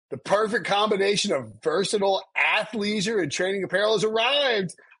The perfect combination of versatile athleisure and training apparel has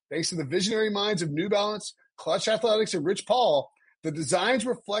arrived. Thanks to the visionary minds of New Balance, Clutch Athletics, and Rich Paul, the designs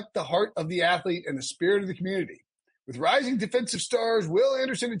reflect the heart of the athlete and the spirit of the community. With rising defensive stars Will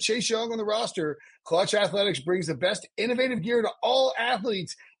Anderson and Chase Young on the roster, Clutch Athletics brings the best innovative gear to all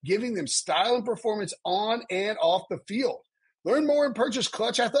athletes, giving them style and performance on and off the field. Learn more and purchase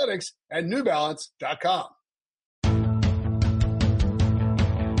Clutch Athletics at newbalance.com.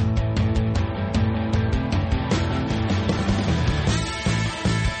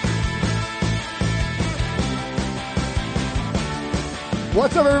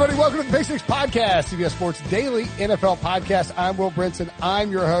 What's up, everybody? Welcome to the Pick Six Podcast, CBS Sports Daily NFL Podcast. I'm Will Brinson.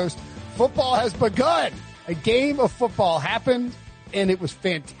 I'm your host. Football has begun. A game of football happened, and it was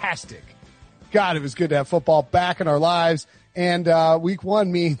fantastic. God, it was good to have football back in our lives. And week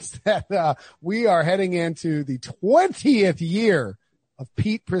one means that we are heading into the 20th year of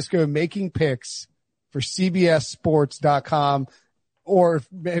Pete Prisco making picks for CBSSports.com. Or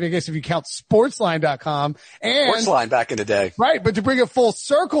maybe I guess if you count sportsline.com and Sportsline back in the day. Right. But to bring it full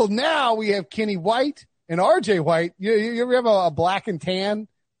circle, now we have Kenny White and RJ White. You ever have a black and tan,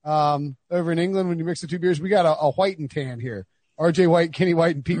 over in England when you mix the two beers? We got a white and tan here. RJ White, Kenny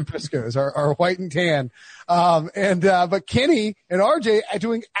White, and Pete Prisco are white and tan. But Kenny and RJ are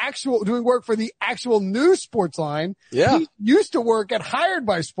doing work for the actual new Sportsline. Yeah. He used to work at Hired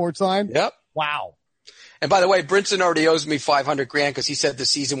by Sportsline. Yep. Wow. And by the way, Brinson already owes me $500,000 because he said the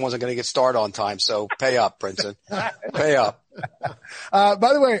season wasn't going to get started on time. So pay up, Brinson. Pay up. By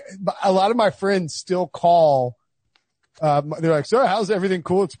the way, a lot of my friends still call. They're like, "So, how's everything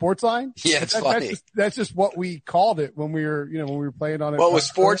cool at Sportsline?" Yeah, it's funny. That's just what we called it when we were playing on it. Well, it was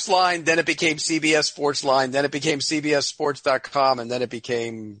Sportsline, then it became CBS Sportsline, then it became CBSSports.com, and then it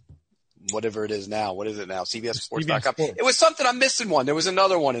became whatever it is now. What is it now? CBSSports.com. It was something. I'm missing one. There was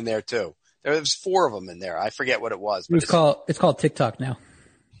another one in there too. There was 4 of them in there. I forget what it was. But it's called TikTok now.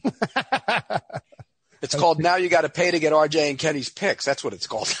 It's called Now You Got to Pay to Get RJ and Kenny's Picks. That's what it's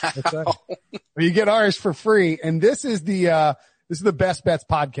called now. That's right. Well, you get ours for free. And this is the Best Bets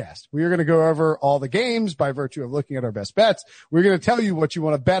podcast. We are going to go over all the games by virtue of looking at our best bets. We're going to tell you what you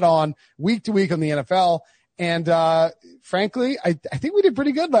want to bet on week to week on the NFL. And, frankly, I think we did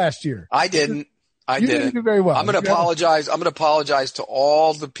pretty good last year. I didn't. You didn't do very well. I'm going to apologize. I'm going to apologize to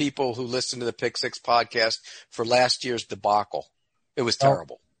all the people who listened to the Pick Six podcast for last year's debacle. It was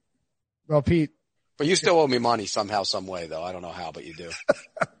terrible. Well, Pete. But you still owe me money somehow, some way, though. I don't know how, but you do.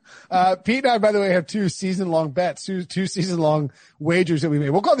 Pete and I, by the way, have 2 season-long bets, 2 season-long wagers that we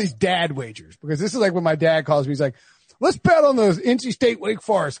made. We'll call these dad wagers because this is like when my dad calls me. He's like, "Let's bet on the NC State Wake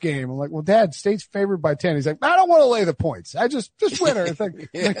Forest game." I'm like, "Well, Dad, State's favored by 10. He's like, "I don't want to lay the points. I just win her." It's like,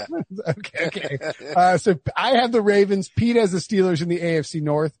 yeah. Okay. So I have the Ravens. Pete has the Steelers in the AFC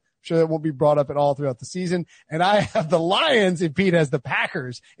North. I'm sure that won't be brought up at all throughout the season. And I have the Lions and Pete has the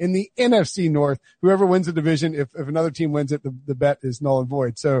Packers in the NFC North. Whoever wins the division, if another team wins it, the bet is null and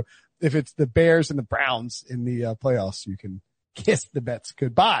void. So if it's the Bears and the Browns in the playoffs, you can kiss the bets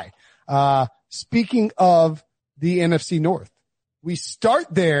goodbye. Speaking of the NFC North, we start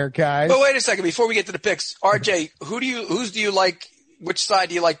there, guys. But wait a second. Before we get to the picks, RJ, whose do you like? Which side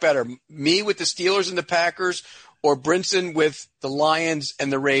do you like better? Me with the Steelers and the Packers, or Brinson with the Lions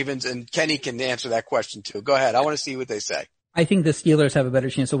and the Ravens? And Kenny can answer that question too. Go ahead. I want to see what they say. I think the Steelers have a better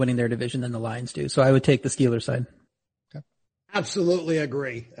chance of winning their division than the Lions do. So I would take the Steelers side. Okay. Absolutely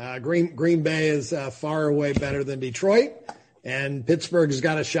agree. Green Bay is far away better than Detroit. And Pittsburgh's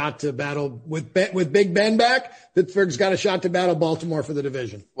got a shot to battle with Big Ben back. Pittsburgh's got a shot to battle Baltimore for the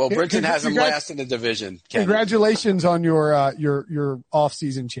division. Well, Brinson has them last in the division. Kenny. Congratulations on your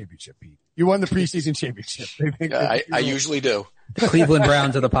off-season championship, Pete. You won the preseason championship. I usually do. The Cleveland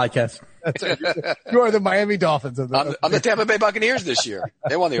Browns of the podcast. That's right. You are the Miami Dolphins of the. I'm the Tampa Bay Buccaneers this year.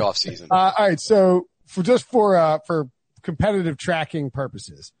 They won the offseason. All right. So for competitive tracking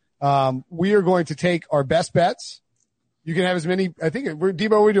purposes, we are going to take our best bets. You can have as many, I think,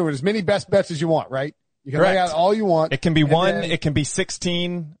 Debo, we're doing as many best bets as you want, right? You can lay out all you want. It can be 1, it can be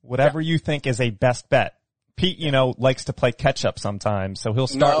 16, whatever you think is a best bet. Pete, likes to play catch up sometimes, so he'll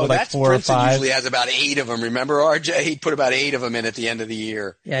start with like 4 or 5. Usually has about 8 of them. Remember, RJ? He'd put about 8 of them in at the end of the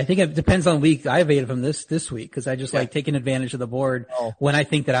year. Yeah, I think it depends on week. I have 8 of them this week because I just like taking advantage of the board when I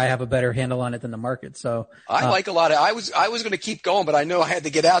think that I have a better handle on it than the market. So I like a lot of. I was going to keep going, but I knew I had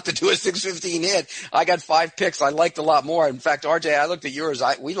to get out to do a 6:15 hit. I got 5 picks. I liked a lot more. In fact, RJ, I looked at yours.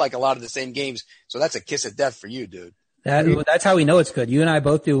 We like a lot of the same games, so that's a kiss of death for you, dude. That's how we know it's good. You and I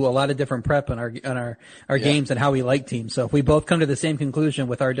both do a lot of different prep on our games and how we like teams. So if we both come to the same conclusion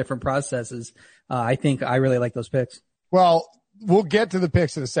with our different processes, I think I really like those picks. Well, we'll get to the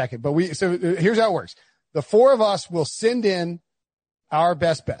picks in a second, but so here's how it works. The four of us will send in our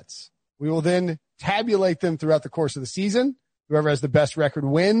best bets. We will then tabulate them throughout the course of the season. Whoever has the best record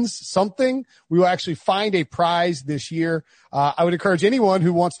wins something. We will actually find a prize this year. I would encourage anyone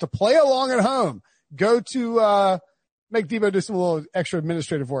who wants to play along at home, go to, make Debo do some little extra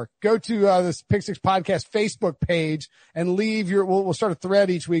administrative work. Go to this Pick Six Podcast Facebook page and leave we'll start a thread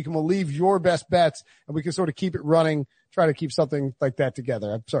each week and we'll leave your best bets and we can sort of keep it running, try to keep something like that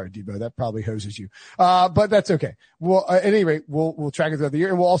together. I'm sorry, Debo, that probably hoses you. But that's okay. We'll, at any rate, we'll track it throughout the year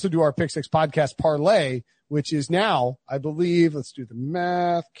and we'll also do our Pick Six Podcast parlay, which is now, I believe, let's do the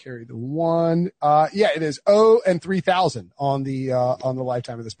math, carry the one. It is 0 and 3,000 on the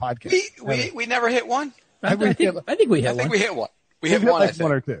lifetime of this podcast. We never hit one. I think we hit one. We hit one. We hit one. Like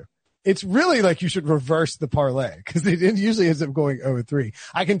one or two. It's really like you should reverse the parlay because it usually ends up going 0 and 3.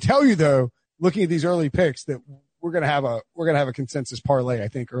 I can tell you though, looking at these early picks, that we're gonna have a consensus parlay. I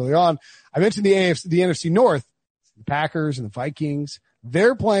think early on. I mentioned the NFC North, the Packers and the Vikings.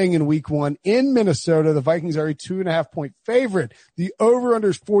 They're playing in week 1 in Minnesota. The Vikings are a 2.5 point favorite. The over-under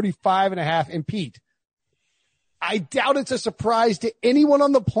is 45.5. And Pete, I doubt it's a surprise to anyone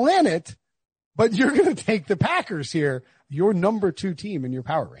on the planet, but you're going to take the Packers here, your number 2 team in your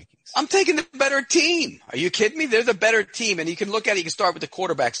power rankings. I'm taking the better team. Are you kidding me? They're the better team. And you can look at it. You can start with the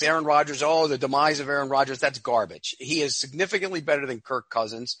quarterbacks. Aaron Rodgers. The demise of Aaron Rodgers. That's garbage. He is significantly better than Kirk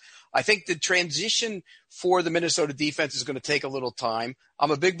Cousins. I think the transition for the Minnesota defense is going to take a little time.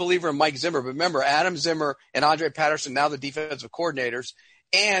 I'm a big believer in Mike Zimmer, but remember, Adam Zimmer and Andre Patterson, now the defensive coordinators,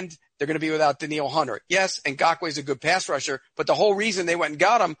 and they're going to be without Danielle Hunter. Yes, and Ngakoue's a good pass rusher, but the whole reason they went and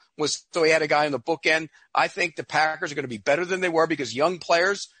got him was so he had a guy on the bookend. I think the Packers are going to be better than they were because young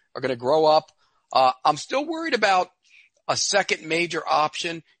players are going to grow up. I'm still worried about a second major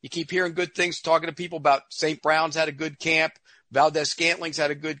option. You keep hearing good things, talking to people about St. Brown's had a good camp. Valdez-Scantling's had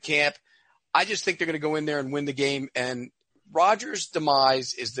a good camp. I just think they're going to go in there and win the game. And Rodgers'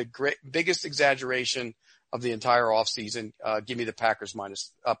 demise is the biggest exaggeration of the entire offseason. Give me the Packers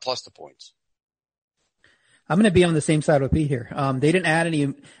plus the points. I'm going to be on the same side with Pete here. They didn't add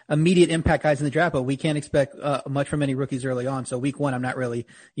any immediate impact guys in the draft, but we can't expect much from any rookies early on. So week 1, I'm not really,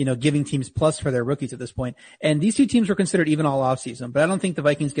 giving teams plus for their rookies at this point. And these 2 teams were considered even all offseason, but I don't think the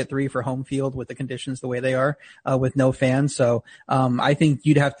Vikings get 3 for home field with the conditions the way they are, with no fans. So, I think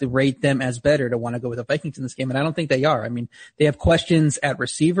you'd have to rate them as better to want to go with the Vikings in this game. And I don't think they are. I mean, they have questions at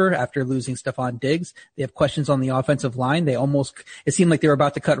receiver after losing Stephon Diggs. They have questions on the offensive line. It seemed like they were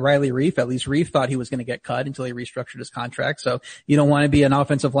about to cut Riley Reif. At least Reif thought he was going to get cut until he restructured his contract. So you don't want to be an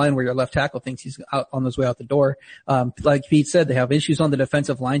offensive line where your left tackle thinks he's out on his way out the door. Like Pete said, they have issues on the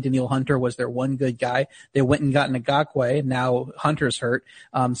defensive line. Danielle Hunter was their one good guy. They went and got Ngakoue. Now Hunter's hurt.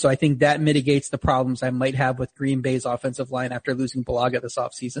 So I think that mitigates the problems I might have with Green Bay's offensive line after losing Bulaga this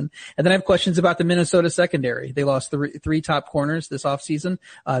offseason. And then I have questions about the Minnesota secondary. They lost 3 top corners this offseason.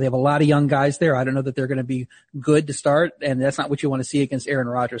 They have a lot of young guys there. I don't know that they're going to be good to start, and that's not what you want to see against Aaron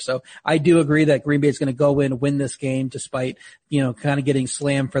Rodgers. So I do agree that Green Bay is going to go in, win this game despite, kind of getting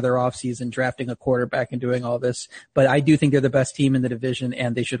slammed for their offseason, drafting a quarterback and doing all this. But I do think they're the best team in the division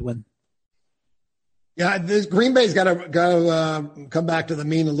and they should win. Yeah, Green Bay's got to come back to the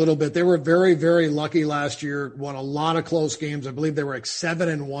mean a little bit. They were very, very lucky last year, won a lot of close games. I believe they were like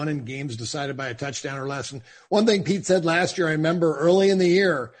 7-1 in games decided by a touchdown or less. And one thing Pete said last year, I remember early in the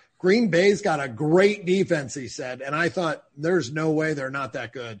year, Green Bay's got a great defense, he said. And I thought, there's no way they're not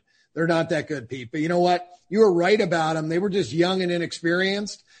that good. They're not that good, Pete. But you know what? You were right about them. They were just young and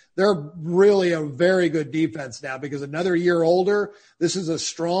inexperienced. They're really a very good defense now because another year older, this is a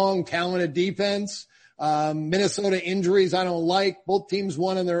strong, talented defense. Minnesota injuries I don't like. Both teams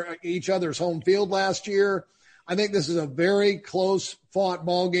won in each other's home field last year. I think this is a very close fought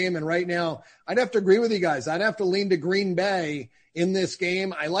ball game. And right now, I'd have to agree with you guys. I'd have to lean to Green Bay in this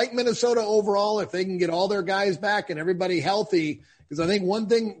game. I like Minnesota overall if they can get all their guys back and everybody healthy, because I think one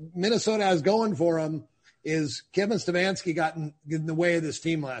thing Minnesota has going for them is Kevin Stefanski got in the way of this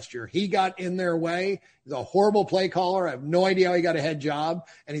team last year. He got in their way. He's a horrible play caller. I have no idea how he got a head job,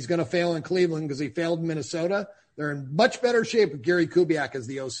 and he's going to fail in Cleveland because he failed in Minnesota. They're in much better shape with Gary Kubiak as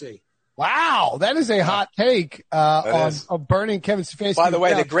the OC. Wow, that is a hot take on burning Kevin Stefanski. By the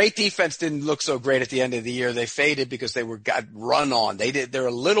way, the great defense didn't look so great at the end of the year. They faded because they got run on. They're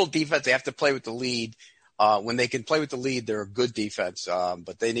a little defense. They have to play with the lead. When they can play with the lead, they're a good defense,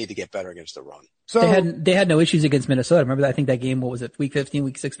 but they need to get better against the run. So they had no issues against Minnesota. Remember that? I think that game, what was it, week 15,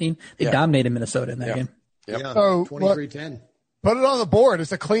 week 16? They dominated Minnesota in that game. Yep. Yeah, so 23-10. Put it on the board.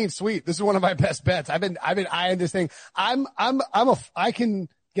 It's a clean sweep. This is one of my best bets. I've been eyeing this thing. I can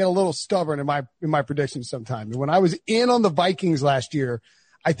get a little stubborn in my predictions sometimes. And when I was in on the Vikings last year,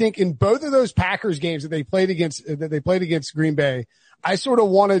 I think in both of those Packers games that they played against Green Bay, I sort of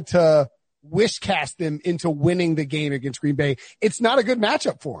wanted to wish cast them into winning the game against Green Bay. It's not a good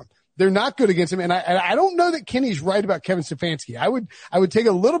matchup for them. They're not good against him. And I don't know that Kenny's right about Kevin Stefanski. I would take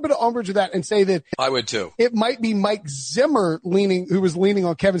a little bit of umbrage of that and say that I would too. It might be Mike Zimmer who was leaning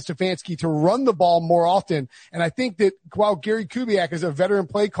on Kevin Stefanski to run the ball more often. And I think that while Gary Kubiak as a veteran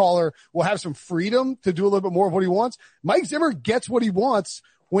play caller will have some freedom to do a little bit more of what he wants, Mike Zimmer gets what he wants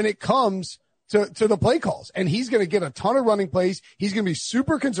when it comes to the play calls. And he's going to get a ton of running plays. He's going to be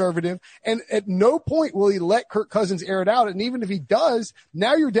super conservative. And at no point will he let Kirk Cousins air it out. And even if he does,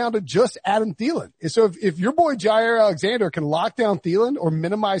 now you're down to just Adam Thielen. So if your boy Jair Alexander can lock down Thielen or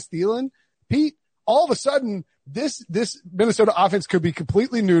minimize Thielen, Pete, all of a sudden this Minnesota offense could be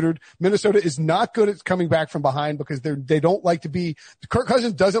completely neutered. Minnesota is not good at coming back from behind because they don't like to be, Kirk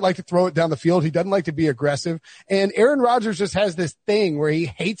Cousins doesn't like to throw it down the field. He doesn't like to be aggressive. And Aaron Rodgers just has this thing where he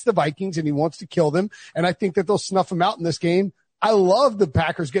hates the Vikings and he wants to kill them. And I think that they'll snuff him out in this game. I love the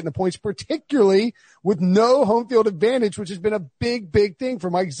Packers getting the points, particularly with no home field advantage, which has been a big, big thing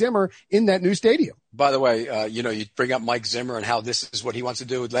for Mike Zimmer in that new stadium. By the way, you bring up Mike Zimmer and how this is what he wants to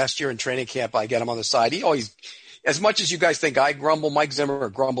do. Last year in training camp, I get him on the side. He always, as much as you guys think I grumble, Mike Zimmer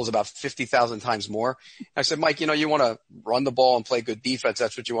grumbles about 50,000 times more. I said, Mike, you want to run the ball and play good defense.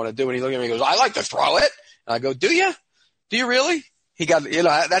 That's what you want to do. And he looked at me and goes, I like to throw it. And I go, do you? Do you really? He got,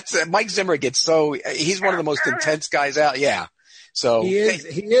 that's Mike Zimmer he's one of the most intense guys out. Yeah. So he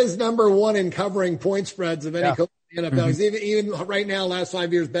is number one in covering point spreads of any coach in the NFL. Mm-hmm. He's even right now, last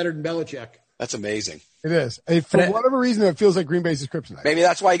 5 years, better than Belichick. That's amazing. It is. For whatever reason, it feels like Green Bay's kryptonite. Maybe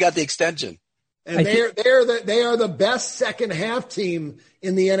that's why he got the extension. And they are the best second half team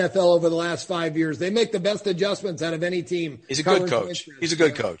in the NFL over the last 5 years. They make the best adjustments out of any team. He's a good coach. He's a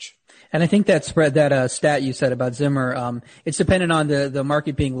good coach. And I think that stat you said about Zimmer, it's dependent on the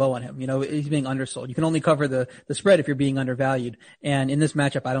market being low on him. He's being undersold. You can only cover the spread if you're being undervalued. And in this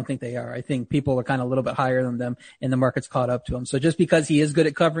matchup, I don't think they are. I think people are kind of a little bit higher than them and the market's caught up to him. So just because he is good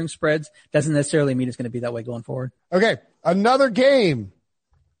at covering spreads doesn't necessarily mean it's going to be that way going forward. Okay. Another game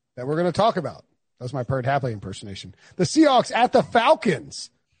that we're going to talk about. That was my Perd Hapley impersonation. The Seahawks at the Falcons.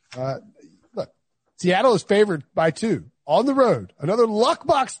 Look, Seattle is favored by 2 on the road. Another luck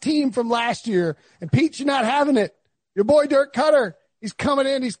box team from last year. And Pete, you're not having it. Your boy Dirk Cutter, he's coming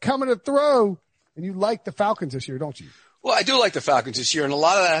in. He's coming to throw. And you like the Falcons this year, don't you? Well, I do like the Falcons this year. And a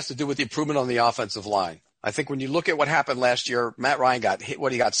lot of that has to do with the improvement on the offensive line. I think when you look at what happened last year, Matt Ryan got hit.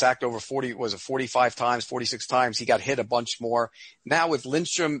 He got sacked over 45 times, 46 times. He got hit a bunch more. Now with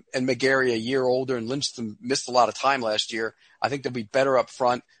Lindstrom and McGarry a year older, and Lindstrom missed a lot of time last year, I think they'll be better up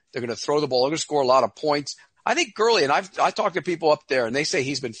front. They're going to throw the ball. They're going to score a lot of points. I think Gurley, and I talked to people up there, and they say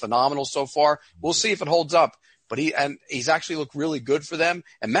he's been phenomenal so far. We'll see if it holds up. But he's actually looked really good for them.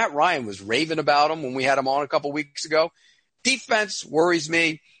 And Matt Ryan was raving about him when we had him on a couple weeks ago. Defense worries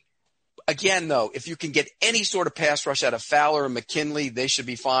me. Again, though, if you can get any sort of pass rush out of Fowler and McKinley, they should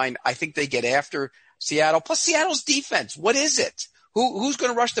be fine. I think they get after Seattle. Plus, Seattle's defense, what is it? Who's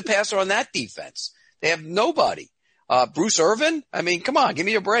going to rush the passer on that defense? They have nobody. Bruce Irvin? I mean, come on, give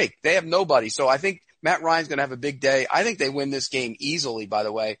me a break. They have nobody. So I think Matt Ryan's going to have a big day. I think they win this game easily, by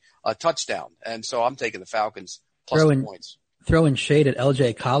the way, a touchdown. And so I'm taking the Falcons plus the points. Throwing shade at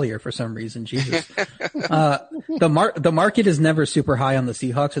LJ Collier for some reason. Jesus. The market is never super high on the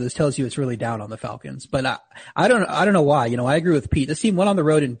Seahawks, so this tells you it's really down on the Falcons. But I don't know why. I agree with Pete. This team went on the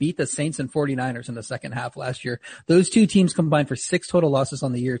road and beat the Saints and 49ers in the second half last year. Those two teams combined for 6 total losses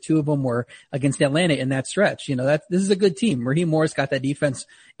on the year. 2 of them were against Atlanta in that stretch. This is a good team. Raheem Morris got that defense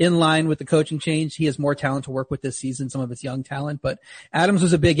in line with the coaching change. He has more talent to work with this season, some of his young talent, but Adams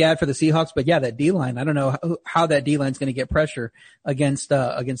was a big ad for the Seahawks. But yeah, that D-line, I don't know how that D-line is going to get pressure against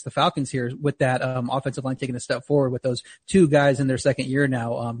the Falcons here with that, offensive line taking a step forward with those 2 guys in their second year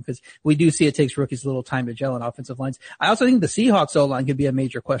now. Because we do see it takes rookies a little time to gel on offensive lines. I also think the Seahawks O-line could be a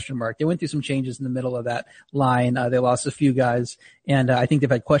major question mark. They went through some changes in the middle of that line. They lost a few guys, and I think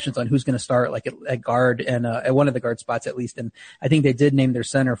they've had questions on who's going to start like at guard and at one of the guard spots at least. And I think they did name their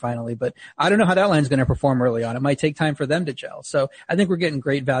center finally, but I don't know how that line's going to perform early on. It might take time for them to gel. So I think we're getting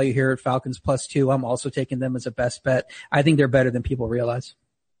great value here at Falcons plus 2. I'm also taking them as a best bet. I think they're better than people realize.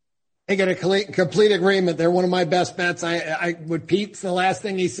 I get a complete agreement. They're one of my best bets. I would Pete's the last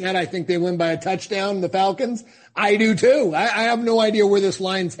thing he said. I think they win by a touchdown, the Falcons. I do too. I have no idea where this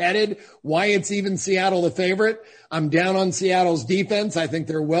line's headed, why it's even Seattle the favorite. I'm down on Seattle's defense. I think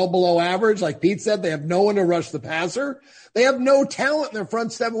they're well below average. Like Pete said, they have no one to rush the passer. They have no talent in their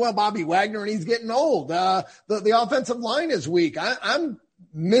front seven. Well, Bobby Wagner, and he's getting old. The offensive line is weak. I'm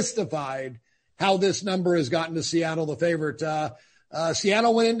mystified how this number has gotten to Seattle, the favorite.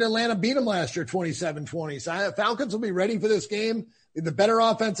 Seattle went into Atlanta, beat them last year, 27-20. So Falcons will be ready for this game. The better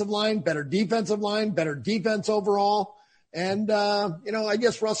offensive line, better defensive line, better defense overall. And, I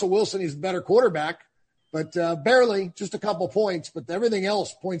guess Russell Wilson is the better quarterback, but barely, just a couple points. But everything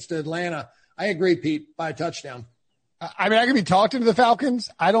else points to Atlanta. I agree, Pete, by a touchdown. I mean, I could be talking to the Falcons.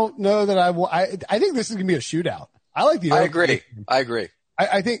 I don't know that I think this is going to be a shootout. I like the. I agree.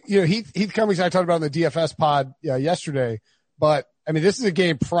 I think, Heath Cummings and I talked about on the DFS pod yesterday, but I mean, this is a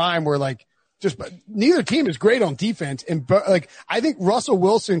game prime where neither team is great on defense. And I think Russell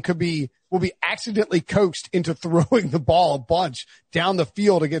Wilson will be accidentally coaxed into throwing the ball a bunch down the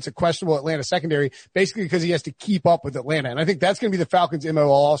field against a questionable Atlanta secondary, basically because he has to keep up with Atlanta. And I think that's going to be the Falcons' MO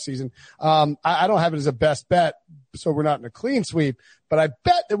all offseason. I don't have it as a best bet, so we're not in a clean sweep, but I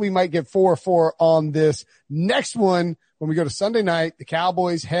bet that we might get 4-4 on this next one. When we go to Sunday night, the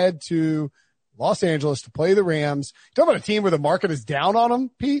Cowboys head to Los Angeles to play the Rams. Talk about a team where the market is down on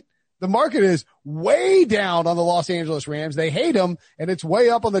them, Pete. The market is way down on the Los Angeles Rams. They hate them, and it's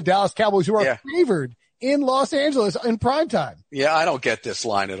way up on the Dallas Cowboys, who are favored in Los Angeles in primetime. Yeah, I don't get this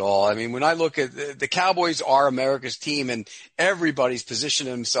line at all. I mean, when I look at the Cowboys are America's team, and everybody's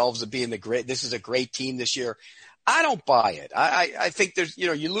positioning themselves as being this is a great team this year. I don't buy it. I think there's,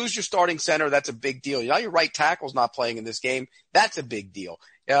 you lose your starting center. That's a big deal. Your right tackle's not playing in this game. That's a big deal.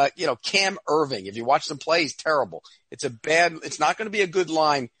 Cam Irving, if you watch them play, he's terrible. It's not going to be a good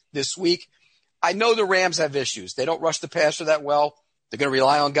line this week. I know the Rams have issues. They don't rush the passer that well. They're going to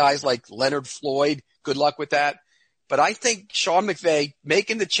rely on guys like Leonard Floyd. Good luck with that. But I think Sean McVay,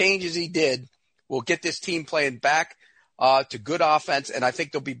 making the changes he did, will get this team playing back to good offense, and I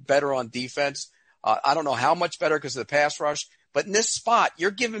think they'll be better on defense. I don't know how much better because of the pass rush. But in this spot, you're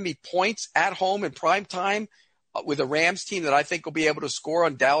giving me points at home in prime time with a Rams team that I think will be able to score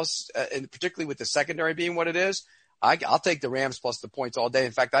on Dallas, and particularly with the secondary being what it is. I'll take the Rams plus the points all day.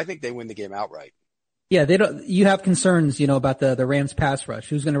 In fact, I think they win the game outright. Yeah, you have concerns, about the Rams pass rush.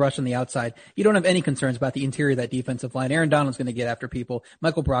 Who's going to rush on the outside? You don't have any concerns about the interior of that defensive line. Aaron Donald's going to get after people.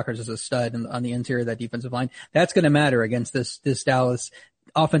 Michael Brockers is a stud on the interior of that defensive line. That's going to matter against this Dallas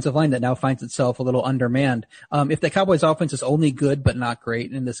offensive line that now finds itself a little undermanned. If the Cowboys offense is only good but not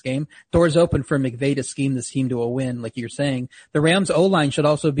great in this game, doors open for McVay to scheme this team to a win, like you're saying. The Rams O-line should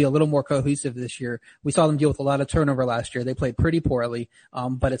also be a little more cohesive this year. We saw them deal with a lot of turnover last year. They played pretty poorly,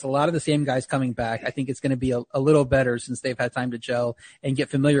 but it's a lot of the same guys coming back. I think it's going to be a little better since they've had time to gel and get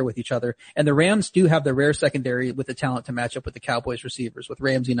familiar with each other. And the Rams do have the rare secondary with the talent to match up with the Cowboys receivers, with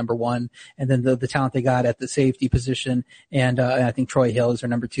Ramsey number 1, and then the talent they got at the safety position, and I think Troy Hill is their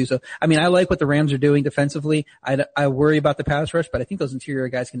number 2. So, I mean, I like what the Rams are doing defensively. I worry about the pass rush, but I think those interior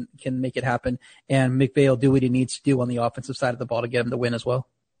guys can make it happen. And McVay will do what he needs to do on the offensive side of the ball to get him the win as well.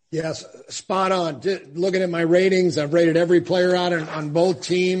 Yes, spot on. Looking at my ratings, I've rated every player out on both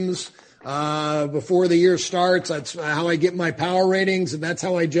teams before the year starts. That's how I get my power ratings, and that's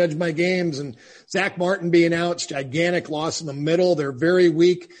how I judge my games. And Zach Martin being out, it's gigantic loss in the middle. They're very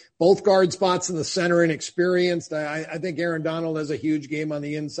weak. Both guard spots in the center, inexperienced. I think Aaron Donald has a huge game on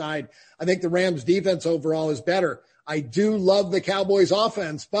the inside. I think the Rams defense overall is better. I do love the Cowboys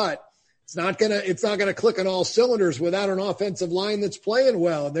offense, but it's not gonna click on all cylinders without an offensive line that's playing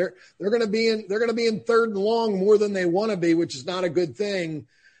well. They're gonna be in third and long more than they want to be, which is not a good thing.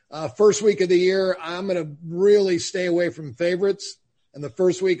 First week of the year, I'm gonna really stay away from favorites. And the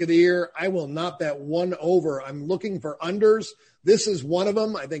first week of the year, I will not bet one over. I'm looking for unders. This is one of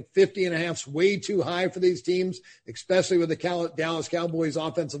them. I think 50.5 is way too high for these teams, especially with the Dallas Cowboys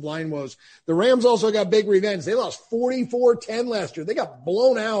offensive line woes. The Rams also got big revenge. They lost 44-10 last year. They got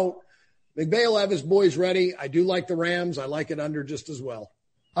blown out. McVay will have his boys ready. I do like the Rams. I like it under just as well.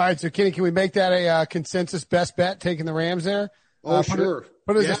 All right, so Kenny, can we make that a consensus best bet, taking the Rams there? Oh, sure.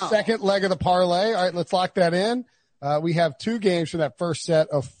 Put it as a second leg of the parlay. All right, let's lock that in. We have 2 games for that first set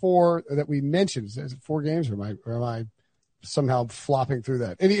of 4 that we mentioned. Is it 4 games, or am I somehow flopping through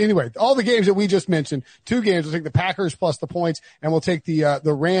that? Anyway, all the games that we just mentioned, 2 games. We'll take the Packers plus the points, and we'll take the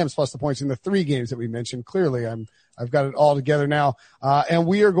Rams plus the points in the 3 games that we mentioned. Clearly, I've got it all together now. And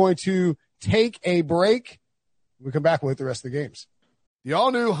we are going to take a break. We'll come back with the rest of the games. The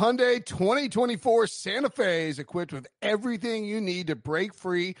all-new Hyundai 2024 Santa Fe is equipped with everything you need to break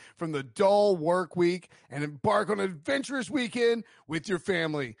free from the dull work week and embark on an adventurous weekend with your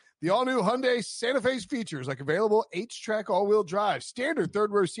family. The all-new Hyundai Santa Fe's features like available H-Track all-wheel drive, standard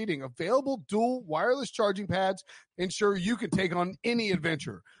third-row seating, available dual wireless charging pads, ensure you can take on any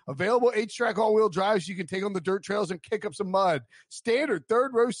adventure. Available H-Track all-wheel drives you can take on the dirt trails and kick up some mud. Standard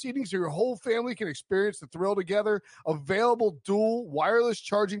third-row seating so your whole family can experience the thrill together. Available dual wireless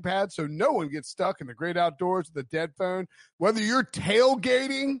charging pads so no one gets stuck in the great outdoors with a dead phone. Whether you're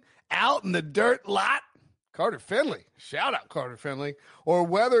tailgating out in the dirt lot, Carter Finley, shout out Carter Finley, or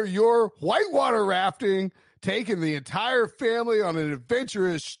whether you're whitewater rafting, taking the entire family on an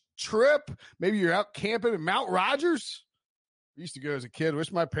adventurous trip, maybe you're out camping in Mount Rogers. I used to go as a kid.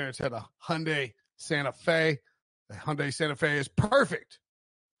 Wish my parents had a Hyundai Santa Fe. The Hyundai Santa Fe is perfect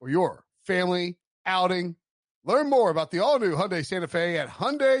for your family outing. Learn more about the all-new Hyundai Santa Fe at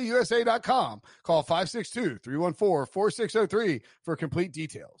HyundaiUSA.com. Call 562-314-4603 for complete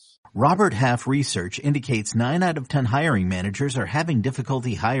details. Robert Half research indicates 9 out of 10 hiring managers are having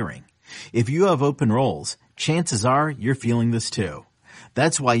difficulty hiring. If you have open roles, chances are you're feeling this too.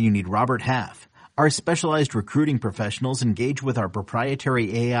 That's why you need Robert Half. Our specialized recruiting professionals engage with our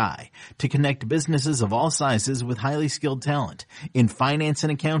proprietary AI to connect businesses of all sizes with highly skilled talent in finance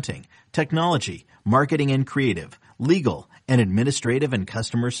and accounting, technology, marketing and creative, legal, and administrative and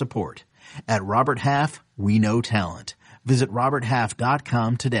customer support. At Robert Half, we know talent. Visit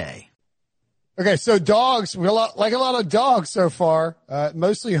roberthalf.com today. Okay, so dogs, we like a lot of dogs so far,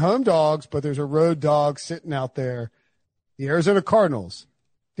 mostly home dogs, but there's a road dog sitting out there. The Arizona Cardinals.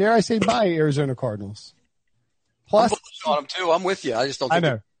 Dare I say my Arizona Cardinals? Plus, I'm on them too. I'm with you. I just don't think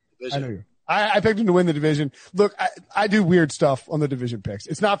I know you. I picked them to win the division. Look, I do weird stuff on the division picks.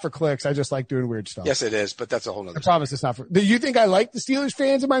 It's not for clicks. I just like doing weird stuff. Yes, it is, but that's a whole nother. I promise it's not for. Do you think I like the Steelers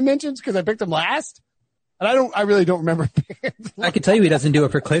fans in my mentions because I picked them last? And I really don't remember. I can tell you he doesn't do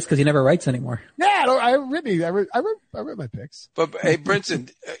it for clicks because he never writes anymore. Yeah, I wrote my picks. But hey,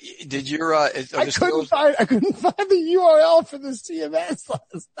 Brinson, did your I couldn't find the URL for the CMS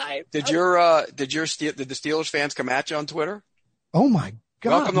last night. Did the Steelers fans come at you on Twitter? Oh my God!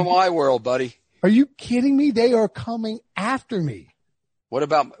 Welcome to my world, buddy. Are you kidding me? They are coming after me. What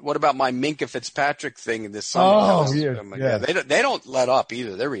about my Minkah Fitzpatrick thing in this summer? Oh, yeah. They don't let up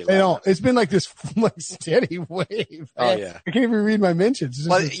either. They're really. They don't. It's been like this steady wave. Oh yeah. I can't even read my mentions.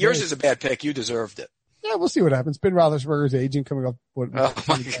 Well, yours is a bad pick. You deserved it. Yeah, we'll see what happens. Ben Roethlisberger's aging coming up. Oh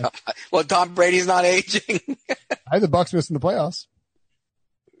my God. Well, Tom Brady's not aging. I had the Bucs missing the playoffs.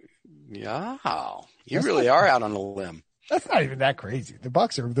 Yeah. You really are out on a limb. That's not even that crazy. The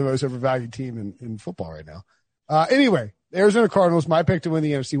Bucs are the most overvalued team in football right now. Anyway, the Arizona Cardinals, my pick to win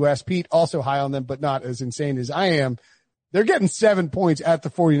the NFC West. Pete, also high on them, but not as insane as I am. They're getting 7 points at the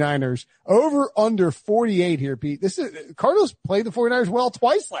 49ers. Over under 48 here, Pete. Cardinals played the 49ers well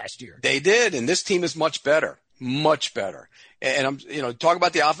twice last year. They did, and this team is much better. Much better. And I'm, talk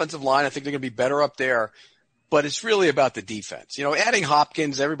about the offensive line. I think they're going to be better up there. But it's really about the defense. Adding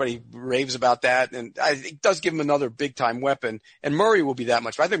Hopkins, everybody raves about that, and it does give him another big-time weapon. And Murray will be that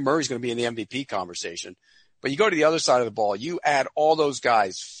much. I think Murray's going to be in the MVP conversation. But you go to the other side of the ball, you add all those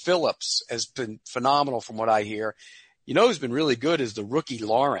guys. Phillips has been phenomenal from what I hear. Who's been really good is the rookie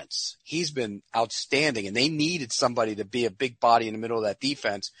Lawrence. He's been outstanding, and they needed somebody to be a big body in the middle of that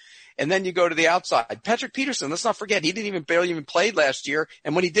defense. And then you go to the outside. Patrick Peterson, let's not forget, he barely even played last year.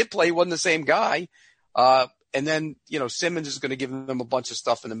 And when he did play, he wasn't the same guy. And then, Simmons is going to give them a bunch of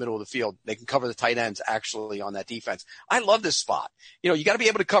stuff in the middle of the field. They can cover the tight ends actually on that defense. I love this spot. You got to be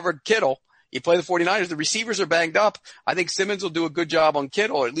able to cover Kittle. You play the 49ers. The receivers are banged up. I think Simmons will do a good job on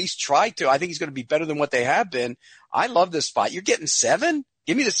Kittle, or at least try to. I think he's going to be better than what they have been. I love this spot. You're getting 7?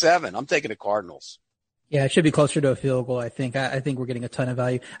 Give me the 7. I'm taking the Cardinals. Yeah, it should be closer to a field goal, I think. I think we're getting a ton of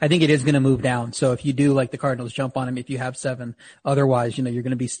value. I think it is going to move down. So if you do like the Cardinals, jump on him if you have 7. Otherwise, you're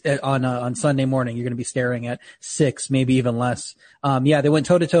going to be on Sunday morning, you're going to be staring at 6, maybe even less. They went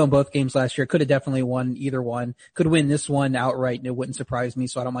toe to toe in both games last year. Could have definitely won either one. Could win this one outright, and it wouldn't surprise me.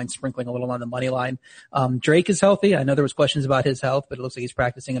 So I don't mind sprinkling a little on the money line. Drake is healthy. I know there was questions about his health, but it looks like he's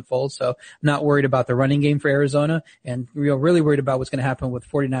practicing in full. So I'm not worried about the running game for Arizona, and really worried about what's going to happen with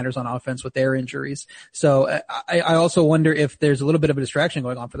 49ers on offense with their injuries. So I also wonder if there's a little bit of a distraction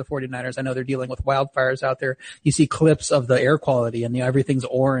going on for the 49ers. I know they're dealing with wildfires out there. You see clips of the air quality and everything's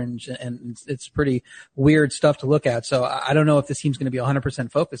orange, and it's pretty weird stuff to look at. So I don't know if this team's going to be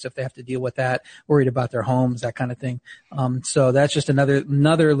 100% focused if they have to deal with that, worried about their homes, that kind of thing. So that's just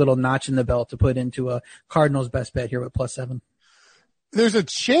another little notch in the belt to put into a Cardinals best bet here with +7. There's a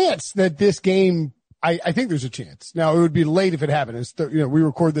chance that this game, I think there's a chance. Now, it would be late if it happened. We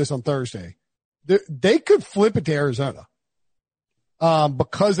record this on Thursday. They could flip it to Arizona,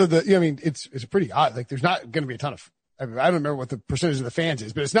 because of it's pretty odd. Like, there's not going to be a ton of, I don't remember what the percentage of the fans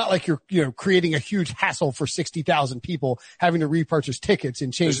is, but it's not like you're, creating a huge hassle for 60,000 people having to repurchase tickets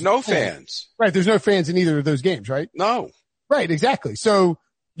and change. There's no fans. Right. There's no fans in either of those games, right? No. Right. Exactly. So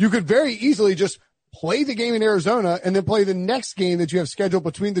you could very easily just play the game in Arizona and then play the next game that you have scheduled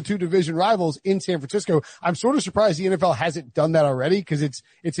between the two division rivals in San Francisco. I'm sort of surprised the NFL hasn't done that already because it's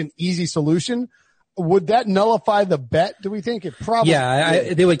an easy solution. Would that nullify the bet, do we think? It probably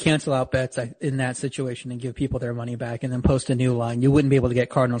would. They would cancel out bets in that situation and give people their money back and then post a new line. You wouldn't be able to get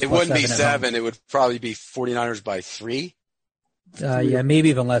Cardinals. It wouldn't be 7. It would probably be 49ers by 3. Maybe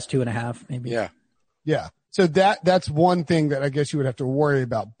even less, 2.5, maybe. Yeah. Yeah. So that's one thing that I guess you would have to worry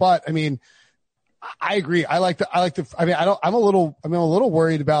about. But I mean, I agree. I'm a little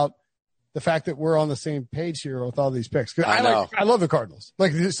worried about the fact that we're on the same page here with all these picks. I love the Cardinals.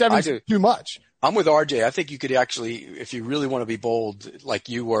 Like 7's too much. I'm with RJ. I think you could actually, if you really want to be bold, like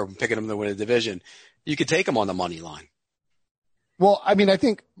you were picking them to win a division, you could take them on the money line. Well, I mean, I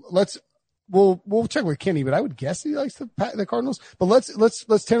think we'll check with Kenny, but I would guess he likes the Cardinals. But let's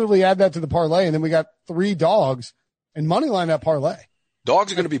tentatively add that to the parlay, and then we got 3 dogs and money line that parlay.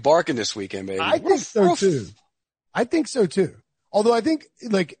 Dogs are going to be barking this weekend, baby. I think so too. Although I think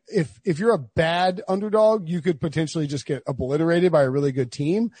like if you're a bad underdog, you could potentially just get obliterated by a really good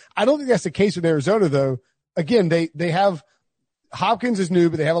team. I don't think that's the case with Arizona though. Again, they have Hopkins is new,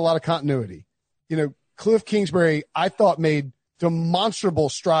 but they have a lot of continuity. Cliff Kingsbury, I thought made demonstrable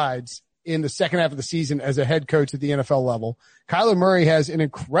strides in the second half of the season as a head coach at the NFL level. Kyler Murray has an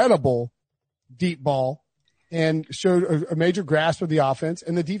incredible deep ball and showed a major grasp of the offense,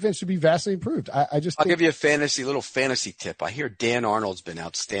 and the defense should be vastly improved. I'll give you a little fantasy tip. I hear Dan Arnold's been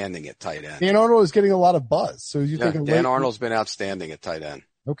outstanding at tight end. Dan Arnold is getting a lot of buzz. So Dan Arnold's been outstanding at tight end.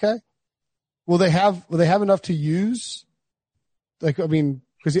 Okay. Will they have enough to use? What do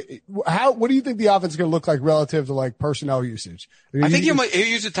you think the offense is going to look like relative to like personnel usage? I think he'll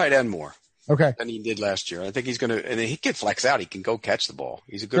use a tight end more. Okay. Than he did last year. I think he's going to, and he can flex out. He can go catch the ball.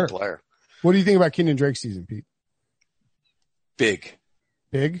 He's a good player. What do you think about Kenyon Drake's season, Pete? Big.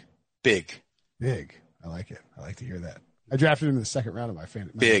 Big? Big. Big. I like it. I like to hear that. I drafted him in the second round of my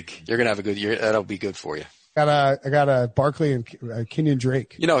fantasy. Big. You're going to have a good year. That'll be good for you. I got a Barkley and Kenyon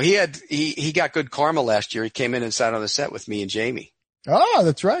Drake. He got good karma last year. He came in and sat on the set with me and Jamie. Oh,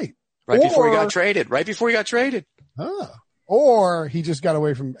 that's right. Before he got traded. Oh. Or he just got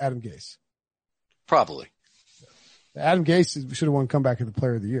away from Adam Gase. Probably. Adam Gase should have won comeback of the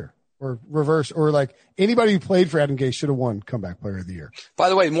player of the year. Or reverse, or like anybody who played for Adam Gase should have won comeback player of the year. By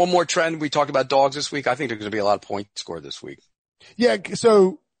the way, one more trend. We talked about dogs this week. I think there's going to be a lot of points scored this week. Yeah.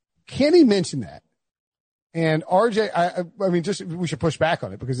 So Kenny mentioned that. And RJ, we should push back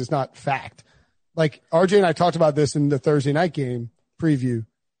on it because it's not fact. Like RJ and I talked about this in the Thursday night game preview.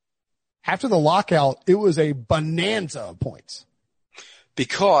 After the lockout, it was a bonanza of points.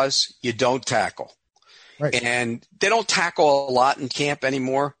 Because you don't tackle. Right. And they don't tackle a lot in camp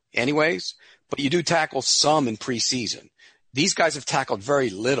anymore anyways, but you do tackle some in preseason. These guys have tackled very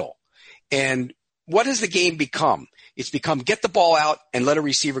little. And what has the game become? It's become get the ball out and let a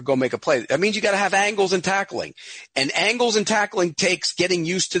receiver go make a play. That means you got to have angles and tackling. And angles and tackling takes getting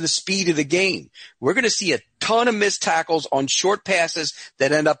used to the speed of the game. We're going to see a ton of missed tackles on short passes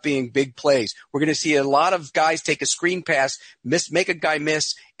that end up being big plays. We're going to see a lot of guys take a screen pass, make a guy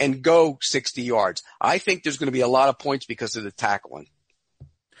miss, and go 60 yards. I think there's going to be a lot of points because of the tackling.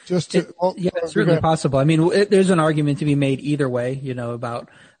 It's certainly possible. I mean, there's an argument to be made either way, about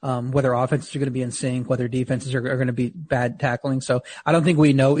whether offenses are going to be in sync, whether defenses are going to be bad tackling. So I don't think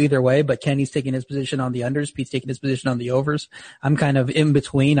we know either way, but Kenny's taking his position on the unders. Pete's taking his position on the overs. I'm kind of in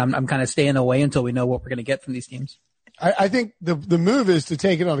between. I'm kind of staying away until we know what we're going to get from these teams. I think the move is to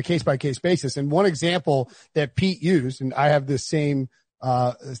take it on a case-by-case basis. And one example that Pete used, and I have this same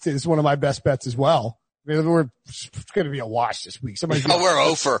this is one of my best bets as well. I mean, it's going to be a wash this week. We're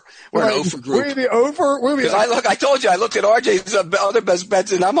over. We're an over group. We're the over. I told you, I looked at RJ's other best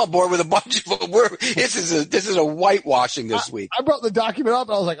bets and I'm on board with a bunch of them. This is a whitewashing this week. I brought the document up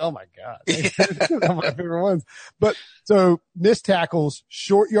and I was like, oh my God. This is one of my favorite ones. But so missed tackles,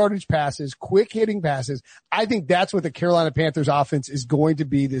 short yardage passes, quick hitting passes. I think that's what the Carolina Panthers offense is going to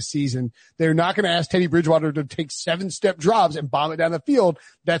be this season. They're not going to ask Teddy Bridgewater to take 7-step drops and bomb it down the field.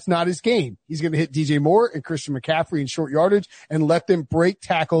 That's not his game. He's going to hit DJ Moore and Christian McCaffrey in short yardage and let them break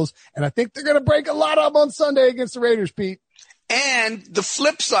tackles. And I think they're going to break a lot of them on Sunday against the Raiders, Pete. And the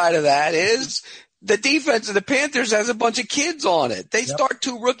flip side of that is the defense of the Panthers has a bunch of kids on it. They start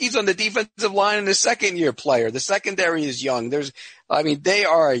 2 rookies on the defensive line and a second-year player. The secondary is young. They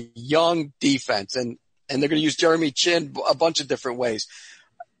are a young defense, and they're going to use Jeremy Chin a bunch of different ways.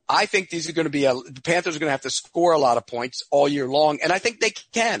 I think the Panthers are going to have to score a lot of points all year long. And I think they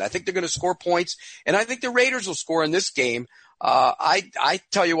can. I think they're going to score points. And I think the Raiders will score in this game. I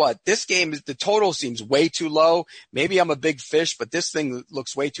tell you what, this game the total seems way too low. Maybe I'm a big fish, but this thing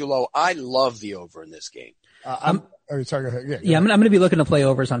looks way too low. I love the over in this game. Sorry, go ahead. I'm going to be looking to play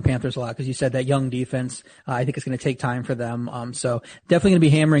overs on Panthers a lot because you said that young defense. I think it's going to take time for them. So definitely going to be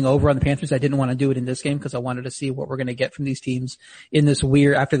hammering over on the Panthers. I didn't want to do it in this game because I wanted to see what we're going to get from these teams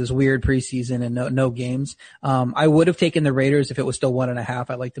after this weird preseason and no games. I would have taken the Raiders if it was still 1.5.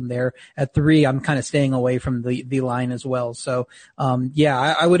 I liked them there. At 3, I'm kind of staying away from the line as well. So,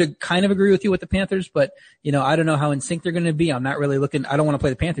 I would kind of agree with you with the Panthers, but I don't know how in sync they're going to be. I'm not really looking. I don't want to play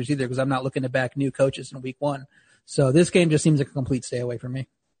the Panthers either because I'm not looking to back new coaches in week 1. So this game just seems like a complete stay away from me.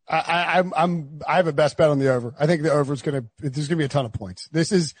 I have a best bet on the over. I think the over there's going to be a ton of points.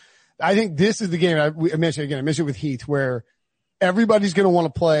 I think this is the game I mentioned with Heath where everybody's going to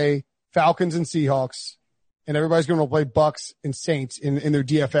want to play Falcons and Seahawks and everybody's going to play Bucks and Saints in their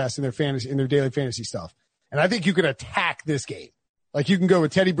DFS and their fantasy, in their daily fantasy stuff. And I think you could attack this game. Like you can go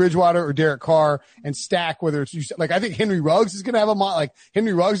with Teddy Bridgewater or Derek Carr and stack whether it's like I think Henry Ruggs is going to have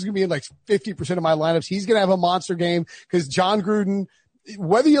Henry Ruggs is going to be in like 50% of my lineups. He's going to have a monster game because John Gruden,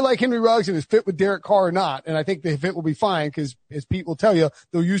 whether you like Henry Ruggs and his fit with Derek Carr or not, and I think the fit will be fine because as Pete will tell you,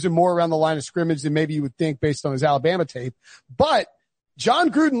 they'll use him more around the line of scrimmage than maybe you would think based on his Alabama tape. But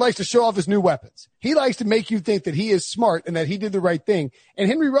John Gruden likes to show off his new weapons. He likes to make you think that he is smart and that he did the right thing. And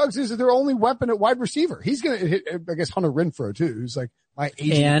Henry Ruggs is their only weapon at wide receiver. He's going to hit, I guess, Hunter Renfrow too, who's like my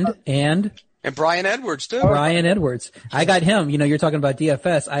agent. And Brian Edwards too. Brian Edwards. I got him. You're talking about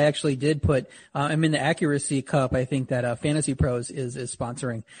DFS. I actually did put, I'm in the Accuracy Cup. I think that, Fantasy Pros is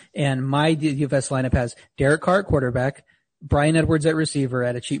sponsoring. And my DFS lineup has Derek Carr at quarterback, Brian Edwards at receiver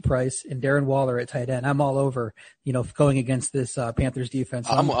at a cheap price, and Darren Waller at tight end. I'm all over, going against this Panthers defense.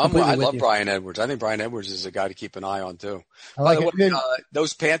 I love Brian Edwards. I think Brian Edwards is a guy to keep an eye on too. By the way,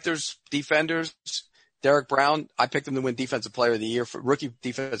 those Panthers defenders, Derek Brown, I picked him to win Defensive Player of the Year, Rookie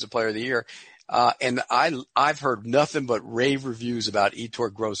Defensive Player of the Year. And I've heard nothing but rave reviews about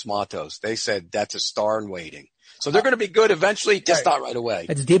Yetur Gross-Matos. They said that's a star in waiting. So they're going to be good eventually, just not right away.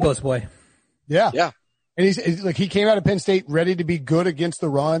 It's Debo's boy. Yeah. Yeah. And he's like, he came out of Penn State ready to be good against the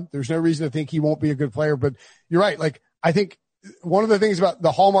run. There's no reason to think he won't be a good player, but you're right. Like, I think one of the things about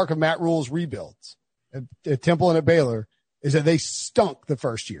the hallmark of Matt Rule's rebuilds at Temple and at Baylor is that they stunk the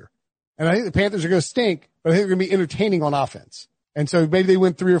first year. And I think the Panthers are going to stink, but I think they're going to be entertaining on offense. And so maybe they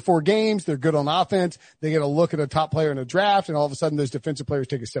win 3 or 4 games. They're good on offense. They get a look at a top player in a draft, and all of a sudden those defensive players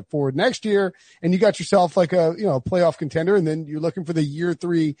take a step forward next year, and you got yourself like a playoff contender, and then you're looking for the year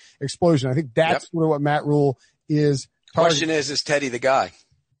 3 explosion. I think that's sort of what Matt Rule is. Question is Teddy the guy?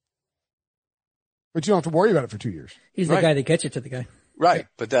 But you don't have to worry about it for 2 years. He's the guy that gets you to the guy. Right. Yeah.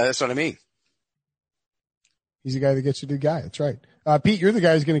 But that's what I mean. He's the guy that gets you to the guy. That's right. Pete, you're the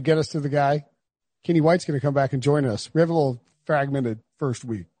guy who's going to get us to the guy. Kenny White's going to come back and join us. We have a little fragmented first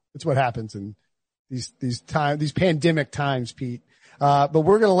week. That's what happens in these pandemic times, Pete. But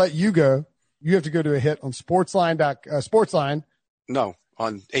we're going to let you go. You have to go to a hit on Sportsline. No,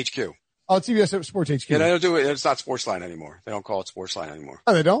 on HQ. Oh, it's CBS Sports HQ. Yeah, they don't do it. It's not Sportsline anymore. They don't call it Sportsline anymore.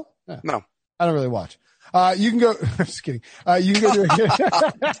 Oh, they don't? Yeah. No. I don't really watch. You can go, I'm just kidding. You can go to a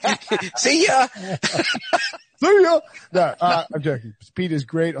hit. See ya. See ya. No, I'm joking. Pete is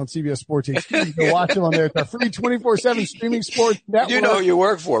great on CBS Sports HQ. You can watch him on there. It's our free 24/7 streaming sports network. You know who you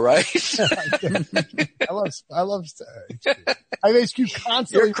work for, right? I love HQ. I have HQ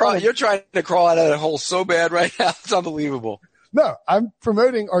constantly. You're trying to crawl out of that hole so bad right now. It's unbelievable. No, I'm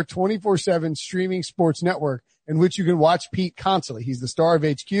promoting our 24/7 streaming sports network in which you can watch Pete constantly. He's the star of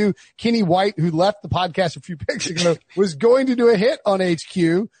HQ. Kenny White, who left the podcast a few picks ago, was going to do a hit on HQ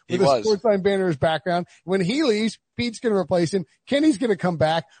with a Sportsline banner as background. When he leaves, Pete's going to replace him. Kenny's going to come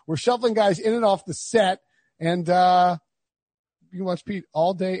back. We're shuffling guys in and off the set, and you can watch Pete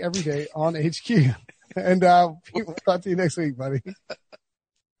all day, every day on HQ. And Pete, we'll talk to you next week, buddy.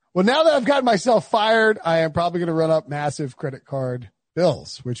 Well, now that I've gotten myself fired, I am probably going to run up massive credit card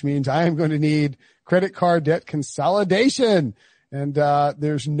bills, which means I am going to need credit card debt consolidation. And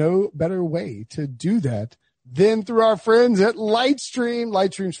there's no better way to do that than through our friends at Lightstream.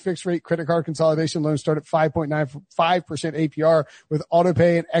 Lightstream's fixed rate credit card consolidation loans start at 5.95% APR with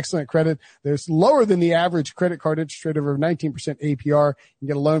autopay and excellent credit. There's lower than the average credit card interest rate of over 19% APR. You can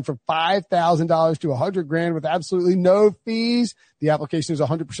get a loan from $5,000 to $100,000 with absolutely no fees. The application is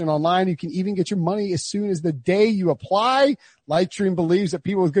 100% online. You can even get your money as soon as the day you apply. Lightstream believes that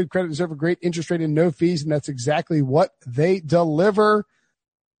people with good credit deserve a great interest rate and no fees, and that's exactly what they deliver.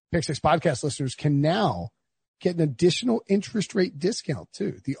 Pick Six podcast listeners can now get an additional interest rate discount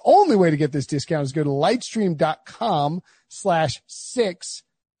too. The only way to get this discount is go to lightstream.com/6.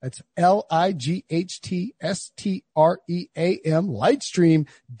 That's LIGHTSTREAM,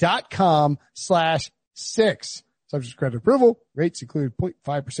 lightstream.com/6. Subject to credit approval. Rates include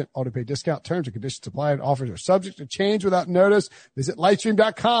 0.5% auto pay discount. Terms and conditions applied. Offers are subject to change without notice. Visit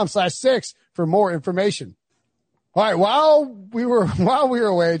lightstream.com/6 for more information. All right. While we were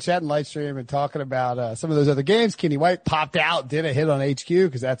away chatting Lightstream and talking about some of those other games, Kenny White popped out, did a hit on HQ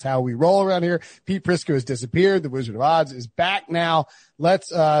because that's how we roll around here. Pete Prisco has disappeared. The Wizard of Odds is back now.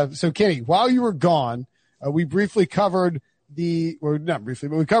 So Kenny, while you were gone, we briefly covered we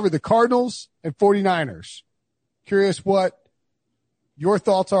covered the Cardinals and 49ers. Curious what your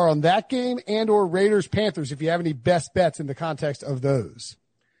thoughts are on that game and or Raiders Panthers, if you have any best bets in the context of those.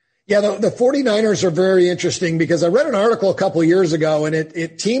 Yeah, the 49ers are very interesting because I read an article a couple of years ago, and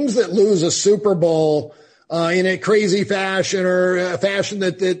it teams that lose a Super Bowl in a crazy fashion or a fashion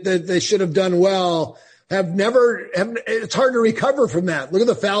that they should have done well it's hard to recover from that. Look at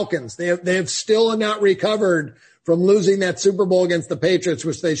the Falcons. They have still not recovered from losing that Super Bowl against the Patriots,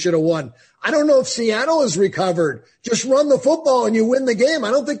 which they should have won. I don't know if Seattle has recovered. Just run the football and you win the game.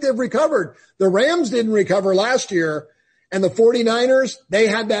 I don't think they've recovered. The Rams didn't recover last year. And the 49ers, they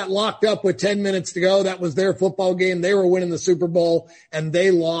had that locked up with 10 minutes to go. That was their football game. They were winning the Super Bowl and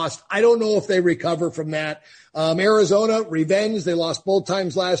they lost. I don't know if they recover from that. Arizona, revenge. They lost both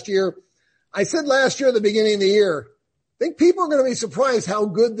times last year. I said last year at the beginning of the year, I think people are going to be surprised how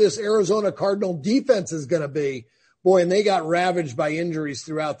good this Arizona Cardinal defense is going to be. Boy, and they got ravaged by injuries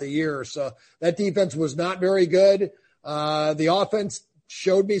throughout the year. So that defense was not very good. The offense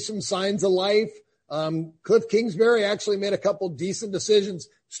showed me some signs of life. Cliff Kingsbury actually made a couple decent decisions.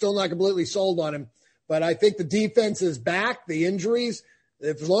 Still not completely sold on him, but I think the defense is back. The injuries,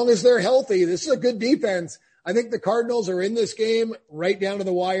 as long as they're healthy, this is a good defense. I think the Cardinals are in this game right down to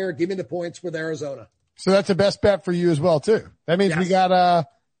the wire. Give me the points with Arizona. So that's a best bet for you as well too. That means yes.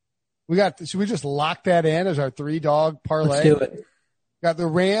 we got, should we just lock that in as our 3-dog parlay? Let's do it. Got the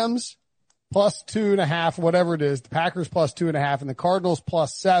Rams plus 2.5, whatever it is, the Packers plus 2.5 and the Cardinals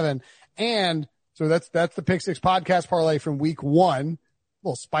plus 7. And so that's the Pick Six podcast parlay from week 1. A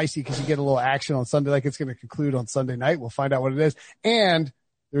little spicy because you get a little action on Sunday, like it's going to conclude on Sunday night. We'll find out what it is. And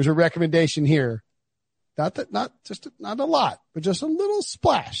there's a recommendation here. Not a lot, but just a little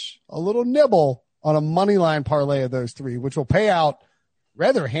splash, a little nibble on a money line parlay of those 3, which will pay out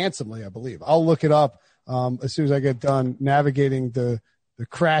rather handsomely, I believe. I'll look it up, as soon as I get done navigating the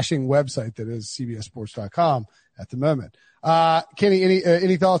crashing website that is CBSSports.com at the moment. Kenny,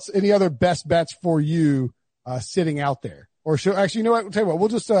 any thoughts, any other best bets for you, sitting out there? Or actually, you know what? I'll tell you what, we'll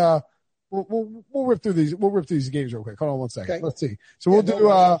just, we'll rip through these games real quick. Hold on one second. Okay. Let's see. So we'll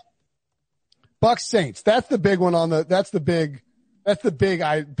do, Bucks Saints. That's the big one that's the big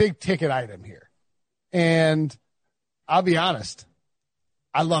ticket item here. And I'll be honest,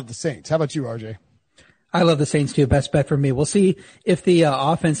 I love the Saints. How about you, RJ? I love the Saints too. Best bet for me. We'll see if the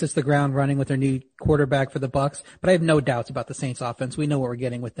offense hits the ground running with their new quarterback for the Bucks, but I have no doubts about the Saints offense. We know what we're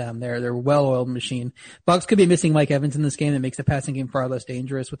getting with them. They're a well-oiled machine. Bucks could be missing Mike Evans in this game. That makes the passing game far less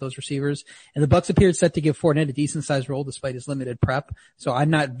dangerous with those receivers. And the Bucks appeared set to give Fournette a decent-sized role despite his limited prep. So I'm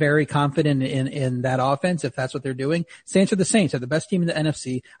not very confident in that offense if that's what they're doing. Saints are the Saints. They're the best team in the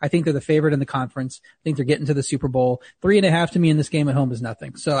NFC. I think they're the favorite in the conference. I think they're getting to the Super Bowl. 3.5 to me in this game at home is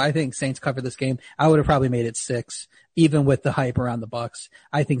nothing. So I think Saints cover this game. I would have probably made it 6, even with the hype around the Bucks.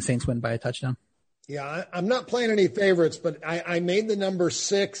 I think Saints win by a touchdown. Yeah, I'm not playing any favorites, but I made the number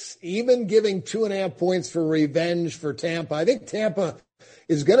 6, even giving 2.5 points for revenge for Tampa. I think Tampa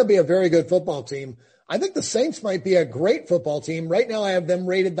is going to be a very good football team. I think the Saints might be a great football team. Right now, I have them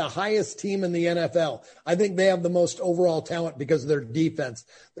rated the highest team in the NFL. I think they have the most overall talent because of their defense.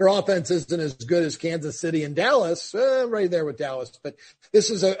 Their offense isn't as good as Kansas City and Dallas, right there with Dallas. But this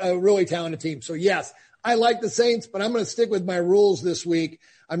is a really talented team. So, yes, I like the Saints, but I'm going to stick with my rules this week.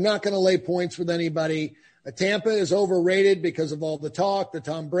 I'm not going to lay points with anybody. Tampa is overrated because of all the talk, the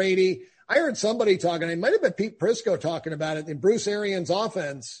Tom Brady. I heard somebody talking, it might have been Pete Prisco talking about it, in Bruce Arians'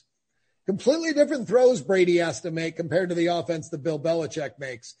 offense. Completely different throws Brady has to make compared to the offense that Bill Belichick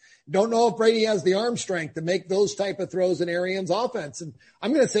makes. Don't know if Brady has the arm strength to make those type of throws in Arians' offense. And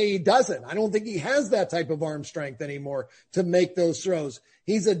I'm going to say he doesn't. I don't think he has that type of arm strength anymore to make those throws.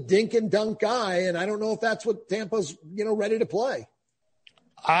 He's a dink and dunk guy, and I don't know if that's what Tampa's, ready to play.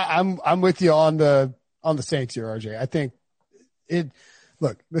 I'm with you on the Saints here, RJ. I think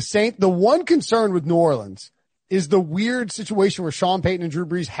the one concern with New Orleans is the weird situation where Sean Payton and Drew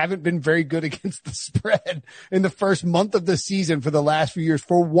Brees haven't been very good against the spread in the first month of the season for the last few years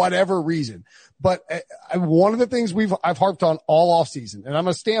for whatever reason. But one of the things I've harped on all offseason, and I'm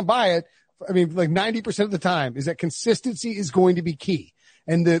going to stand by it. I mean, like 90% of the time, is that consistency is going to be key.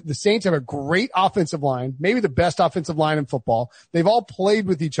 And the Saints have a great offensive line, maybe the best offensive line in football. They've all played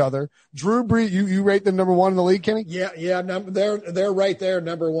with each other. Drew Brees, you rate them number one in the league, Kenny? Yeah. They're right there,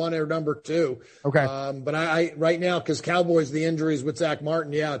 number one or number two. Okay. But I right now, because Cowboys, the injuries with Zach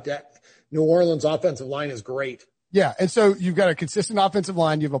Martin, New Orleans offensive line is great. Yeah. And so you've got a consistent offensive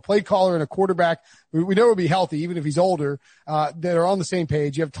line. You have a play caller and a quarterback who we know will be healthy, even if he's older, that are on the same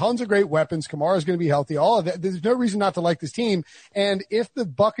page. You have tons of great weapons. Kamara's going to be healthy. All of that. There's no reason not to like this team. And if the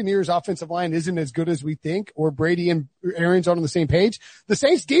Buccaneers offensive line isn't as good as we think, or Brady and Arians aren't on the same page, the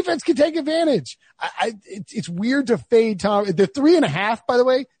Saints defense can take advantage. It's weird to fade Tom. The 3.5, by the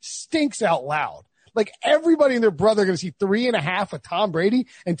way, stinks out loud. Like everybody and their brother are going to see 3.5 with Tom Brady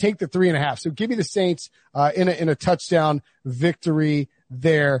and take the 3.5. So give me the Saints, in a touchdown victory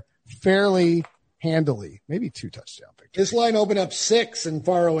there fairly handily, maybe 2 touchdown victories. This line opened up 6 in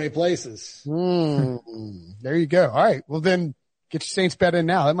faraway places. There you go. All right. Well, then get your Saints bet in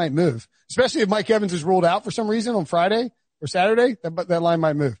now. That might move, especially if Mike Evans is ruled out for some reason on Friday or Saturday. That line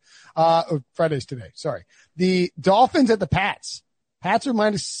might move. Friday's today. Sorry. The Dolphins at the Pats. Pats are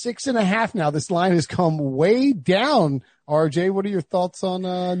minus 6.5 now. This line has come way down. RJ, what are your thoughts on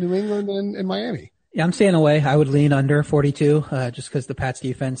New England and Miami? Yeah, I'm staying away. I would lean under 42, just because the Pats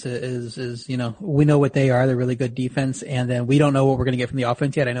defense is, we know what they are. They're really good defense. And then we don't know what we're going to get from the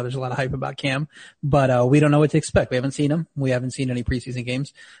offense yet. I know there's a lot of hype about Cam, but we don't know what to expect. We haven't seen him. We haven't seen any preseason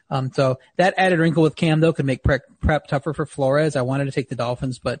games. So that added wrinkle with Cam though could make prep tougher for Flores. I wanted to take the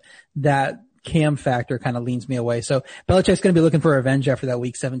Dolphins, but that Cam factor kind of leans me away. So Belichick's going to be looking for revenge after that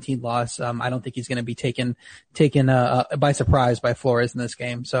week 17 loss. I don't think he's going to be taken by surprise by Flores in this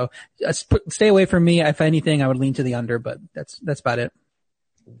game. So stay away from me. If anything, I would lean to the under, but that's about it.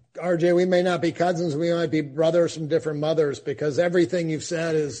 RJ, we may not be cousins. We might be brothers from different mothers, because everything you've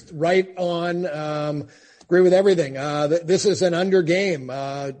said is right on. Agree with everything. This is an under game.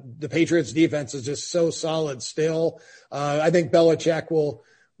 The Patriots defense is just so solid still. I think Belichick will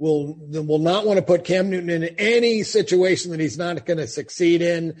not want to put Cam Newton in any situation that he's not going to succeed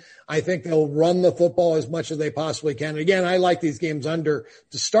in. I think they'll run the football as much as they possibly can. Again, I like these games under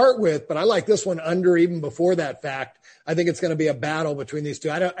to start with, but I like this one under even before that fact. I think it's going to be a battle between these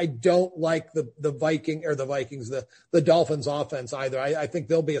two. I don't like the Dolphins offense either. I think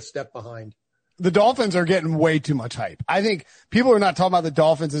they'll be a step behind. The Dolphins are getting way too much hype. I think people are not talking about the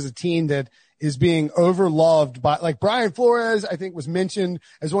Dolphins as a team that is being overloved by, like Brian Flores, I think was mentioned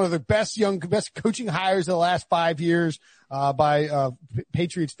as one of the best coaching hires of the last 5 years, by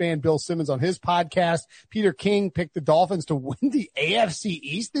Patriots fan Bill Simmons on his podcast. Peter King picked the Dolphins to win the AFC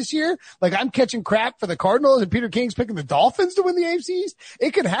East this year. Like, I'm catching crap for the Cardinals and Peter King's picking the Dolphins to win the AFC East.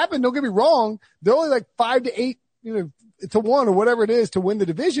 It could happen. Don't get me wrong. They're only like 5 to 8, to 1 or whatever it is to win the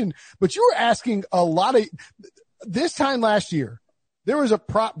division. But you were asking a lot of this time last year. There was a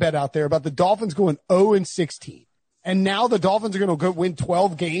prop bet out there about the Dolphins going 0-16. And now the Dolphins are going to go win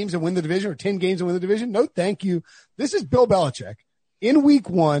 12 games and win the division, or 10 games and win the division. No, thank you. This is Bill Belichick in week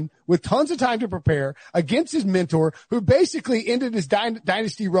 1 with tons of time to prepare against his mentor, who basically ended his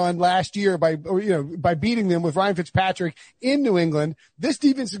dynasty run last year by beating them with Ryan Fitzpatrick in New England. This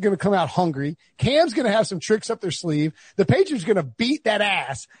defense is going to come out hungry. Cam's going to have some tricks up their sleeve. The Patriots are going to beat that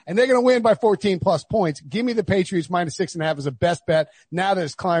ass, and they're going to win by 14 plus points. Give me the Patriots minus 6.5 as a best bet now that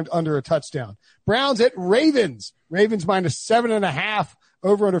it's climbed under a touchdown. Browns at Ravens. Ravens minus 7.5,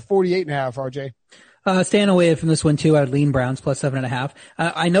 over under 48.5, RJ. Staying away from this one too. I would lean Browns plus 7.5.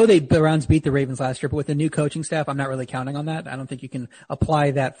 I know the Browns beat the Ravens last year, but with the new coaching staff, I'm not really counting on that. I don't think you can apply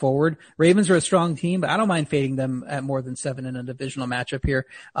that forward. Ravens are a strong team, but I don't mind fading them at more than 7 in a divisional matchup here.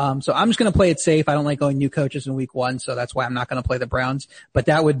 So I'm just going to play it safe. I don't like going new coaches in week 1, so that's why I'm not going to play the Browns, but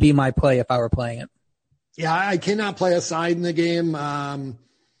that would be my play if I were playing it. Yeah, I cannot play a side in the game.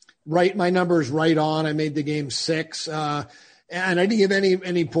 Right. My number is right on. I made the game 6. And I didn't give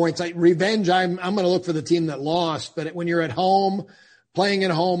any points. Revenge, I'm going to look for the team that lost. But when you're at home, playing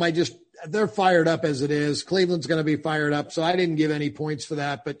at home, they're fired up as it is. Cleveland's going to be fired up. So I didn't give any points for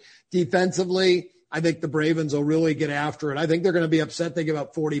that. But defensively, I think the Ravens will really get after it. I think they're going to be upset. They gave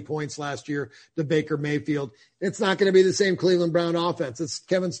up 40 points last year to Baker Mayfield. It's not going to be the same Cleveland Brown offense. It's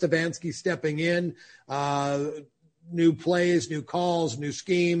Kevin Stefanski stepping in, new plays, new calls, new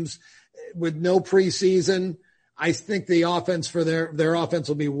schemes with no preseason. I think the offense for their offense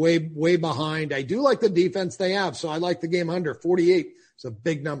will be way behind. I do like the defense they have, so I like the game under 48. It's a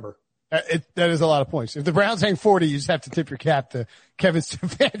big number. That is a lot of points. If the Browns hang 40, you just have to tip your cap to Kevin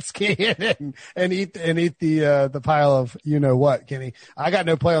Stefanski and eat the pile of you know what, Kenny. I got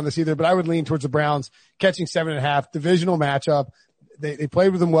no play on this either, but I would lean towards the Browns catching 7.5. Divisional matchup. They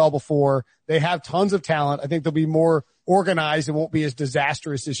played with them well before. They have tons of talent. I think they'll be more organized and won't be as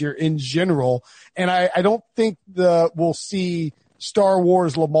disastrous this year in general. And I don't think we'll see Star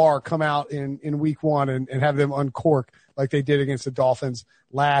Wars Lamar come out in week 1 and have them uncork like they did against the Dolphins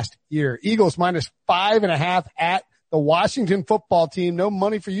last year. Eagles minus 5.5 at the Washington football team. No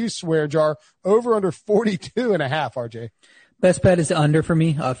money for you, swear jar. Over under 42.5, RJ. Best bet is under for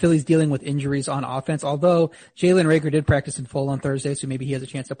me. Philly's dealing with injuries on offense, although Jalen Reagor did practice in full on Thursday, so maybe he has a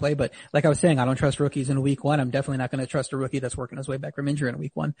chance to play. But like I was saying, I don't trust rookies in week 1. I'm definitely not going to trust a rookie that's working his way back from injury in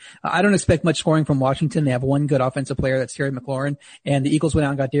week 1. I don't expect much scoring from Washington. They have one good offensive player, that's Terry McLaurin, and the Eagles went out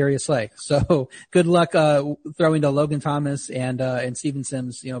and got Darius Slay. So good luck throwing to Logan Thomas and Steven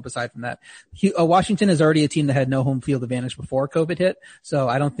Sims, beside from that. Washington is already a team that had no home field advantage before COVID hit, so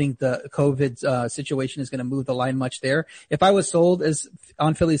I don't think the COVID situation is going to move the line much there. If I was sold as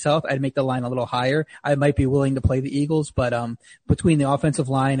on Philly's health, I'd make the line a little higher. I might be willing to play the Eagles, but between the offensive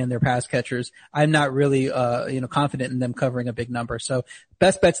line and their pass catchers, I'm not really confident in them covering a big number. So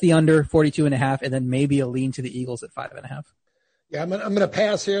best bet's the under 42.5, and then maybe a lean to the Eagles at 5.5. Yeah, I'm going to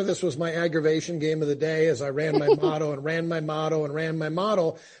pass here. This was my aggravation game of the day as I ran my motto and ran my motto and ran my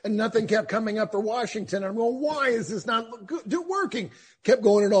motto, and nothing kept coming up for Washington. I'm going, why is this not working? Kept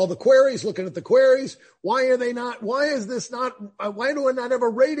going at all the queries, looking at the queries. Why are they not? Why is this not? Why do I not have a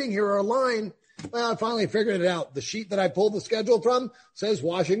rating here or a line? Well, I finally figured it out. The sheet that I pulled the schedule from says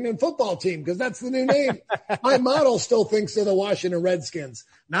Washington football team because that's the new name. My model still thinks they're the Washington Redskins.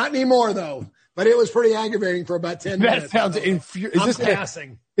 Not anymore, though. But it was pretty aggravating for about 10 minutes. That sounds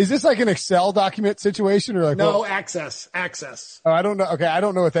infuriating. Is this like an Excel document situation or like no what? Access? Oh, I don't know. Okay, I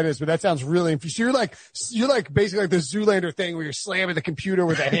don't know what that is, but that sounds really infuriating. You're like basically like the Zoolander thing where you're slamming the computer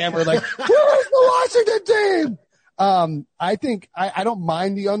with a hammer, like where's the Washington team? I think I don't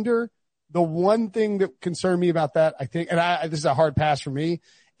mind the under. The one thing that concerned me about that, I think, and this is a hard pass for me,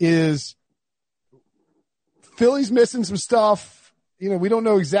 is Philly's missing some stuff. We don't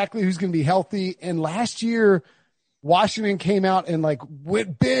know exactly who's going to be healthy. And last year, Washington came out and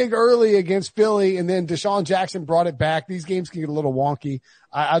went big early against Philly, and then Deshaun Jackson brought it back. These games can get a little wonky.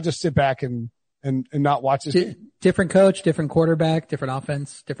 I'll just sit back and not watch this. Different coach, different quarterback, different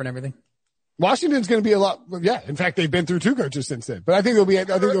offense, different everything. Washington's going to be a lot. Yeah, in fact, they've been through 2 coaches since then. But I think they'll be.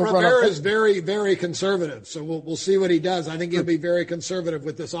 Rivera is very, very conservative, so we'll see what he does. I think he'll be very conservative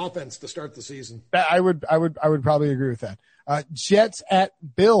with this offense to start the season. I would probably agree with that. Jets at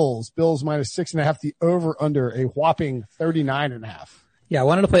Bills. Bills minus 6.5. The over under a whopping 39.5. Yeah, I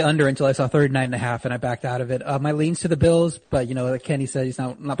wanted to play under until I saw 39.5 and I backed out of it. My leans to the Bills, but like Kenny said, he's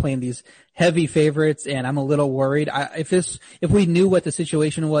not playing these heavy favorites, and I'm a little worried. If we knew what the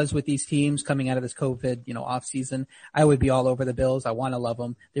situation was with these teams coming out of this COVID, off season, I would be all over the Bills. I want to love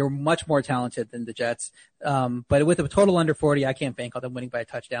them. They were much more talented than the Jets. But with a total under 40, I can't bank on them winning by a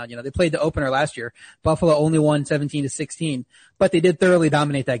touchdown. They played the opener last year. Buffalo only won 17-16, but they did thoroughly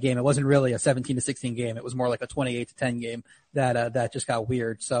dominate that game. It wasn't really a 17-16 game. It was more like a 28-10 game that just got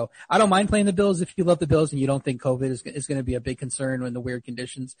weird. So I don't mind playing the Bills if you love the Bills and you don't think COVID is going to be a big concern in the weird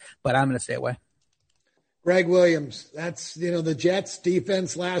conditions, but I'm going to stay away. Greg Williams, that's, the Jets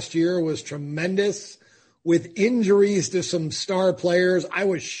defense last year was tremendous with injuries to some star players. I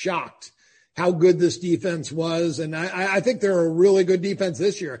was shocked how good this defense was. And I think they're a really good defense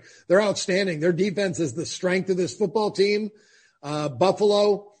this year. They're outstanding. Their defense is the strength of this football team.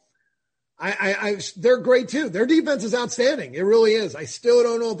 Buffalo, they're great too. Their defense is outstanding. It really is. I still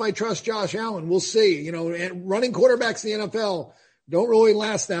don't know if I trust Josh Allen. We'll see. Running quarterbacks in the NFL don't really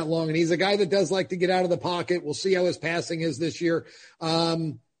last that long. And he's a guy that does like to get out of the pocket. We'll see how his passing is this year.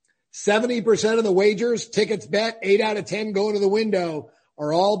 70% of the wagers, tickets bet, 8 out of 10 going to the window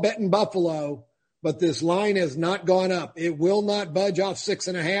are all betting Buffalo, but this line has not gone up. It will not budge off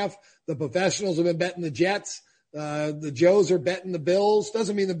 6.5. The professionals have been betting the Jets. The Joes are betting the Bills.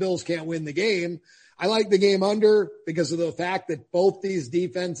 Doesn't mean the Bills can't win the game. I like the game under because of the fact that both these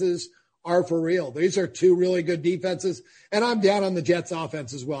defenses are for real. These are 2 really good defenses, and I'm down on the Jets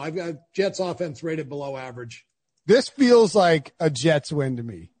offense as well. I've got Jets offense rated below average. This feels like a Jets win to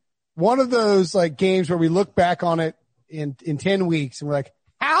me. One of those games where we look back on it in 10 weeks and we're like,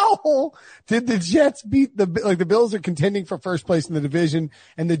 how did the Jets beat the Bills are contending for first place in the division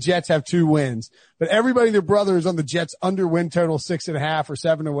and the Jets have 2 wins, but everybody and their brother is on the Jets under win total 6.5 or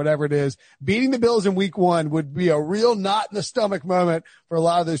 7 or whatever it is. Beating the Bills in week 1 would be a real knot in the stomach moment for a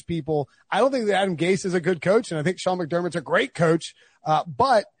lot of those people. I don't think that Adam Gase is a good coach, and I think Sean McDermott's a great coach.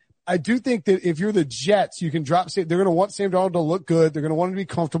 But I do think that if you're the Jets, you can drop Sam. They're going to want Sam Darnold to look good. They're going to want him to be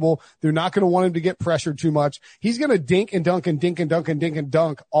comfortable. They're not going to want him to get pressured too much. He's going to dink and dunk and dink and dunk and dink and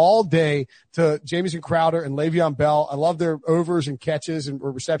dunk all day to Jamison Crowder and Le'Veon Bell. I love their overs and catches and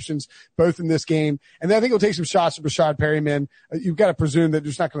receptions both in this game. And then I think he'll take some shots from Rashad Perryman. You've got to presume that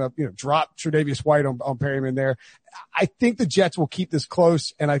they're just not going to, drop Tre'Davious White on Perryman there. I think the Jets will keep this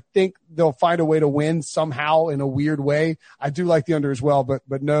close, and I think they'll find a way to win somehow in a weird way. I do like the under as well,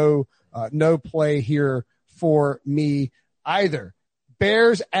 but no play here for me either.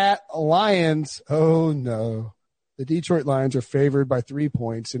 Bears at Lions. Oh no. The Detroit Lions are favored by 3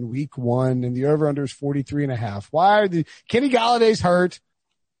 points in week 1, and the over-under is 43.5. Why are Kenny Galladay's hurt?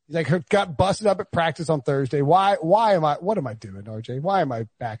 He's got busted up at practice on Thursday. What am I doing, RJ? Why am I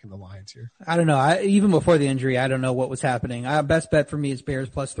backing the Lions here? I don't know. Even before the injury, I don't know what was happening. Best bet for me is Bears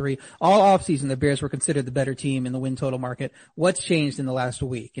 +3. All offseason, the Bears were considered the better team in the win total market. What's changed in the last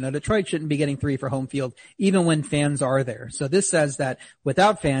week? Detroit shouldn't be getting 3 for home field, even when fans are there. So this says that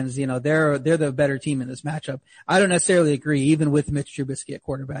without fans, they're the better team in this matchup. I don't necessarily agree, even with Mitch Trubisky at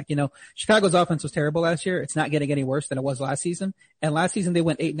quarterback. Chicago's offense was terrible last year. It's not getting any worse than it was last season. And last season they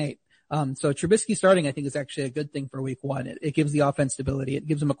went 8-8. So Trubisky starting, I think, is actually a good thing for week 1. It gives the offense stability. It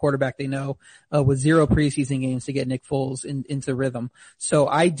gives them a quarterback they know, with 0 preseason games to get Nick Foles into rhythm. So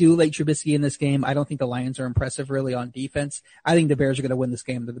I do like Trubisky in this game. I don't think the Lions are impressive really on defense. I think the Bears are going to win this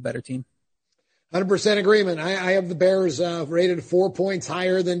game. They're the better team. 100% agreement. I have the Bears rated 4 points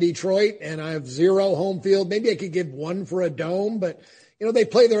higher than Detroit, and I have 0 home field. Maybe I could give 1 for a dome, but they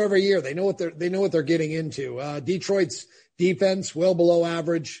play there every year. They know what they're getting into. Detroit's defense well below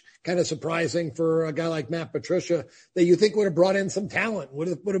average. Kind of surprising for a guy like Matt Patricia that you think would have brought in some talent, would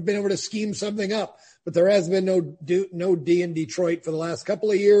have been able to scheme something up. But there has been no D in Detroit for the last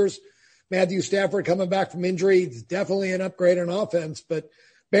couple of years. Matthew Stafford coming back from injury is definitely an upgrade on offense, but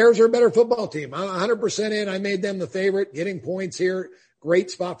Bears are a better football team. I'm 100% in. I made them the favorite, getting points here.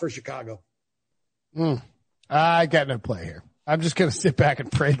 Great spot for Chicago. I got no play here. I'm just going to sit back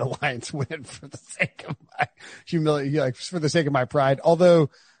and pray the Lions win for the sake of my humility, for the sake of my pride. Although,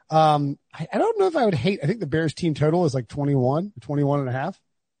 I don't know if I would hate, I think the Bears team total is 21.5.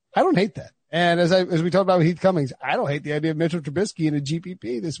 I don't hate that. And as we talked about with Heath Cummings, I don't hate the idea of Mitchell Trubisky in a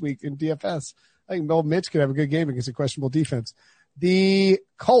GPP this week in DFS. I think Bill Mitch could have a good game against a questionable defense. The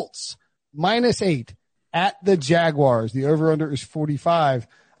Colts -8 at the Jaguars. The over-under is 45.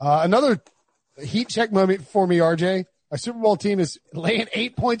 Another heat check moment for me, RJ. A Super Bowl team is laying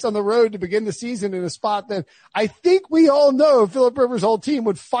 8 points on the road to begin the season in a spot that I think we all know Phillip Rivers' whole team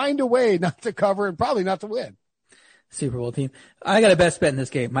would find a way not to cover and probably not to win. Super Bowl team. I got a best bet in this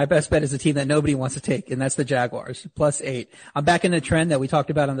game. My best bet is a team that nobody wants to take, and that's the Jaguars, +8. I'm back in the trend that we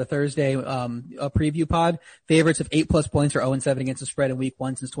talked about on the Thursday preview pod. Favorites of 8+ points are 0-7 against the spread in week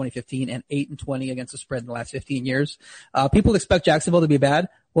 1 since 2015 and 8-20 against the spread in the last 15 years. People expect Jacksonville to be bad.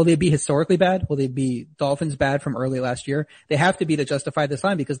 Will they be historically bad? Will they be Dolphins bad from early last year? They have to be to justify this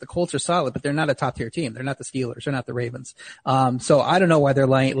line because the Colts are solid, but they're not a top tier team. They're not the Steelers. They're not the Ravens. So I don't know why they're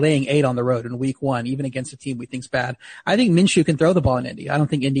laying 8 on the road in week 1, even against a team we think's bad. I think Minshew can throw the ball in Indy. I don't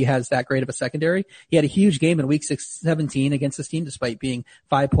think Indy has that great of a secondary. He had a huge game in week 17 against this team despite being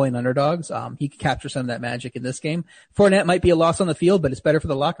 5-point underdogs. He could capture some of that magic in this game. Fournette might be a loss on the field, but it's better for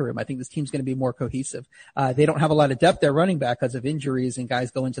the locker room. I think this team's going to be more cohesive. They don't have a lot of depth at running back because of injuries and guys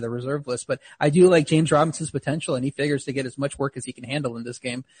going to the reserve list, but I do like James Robinson's potential, and he figures to get as much work as he can handle in this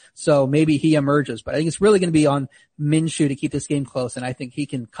game. So maybe he emerges, but I think it's really going to be on Minshew to keep this game close, and I think he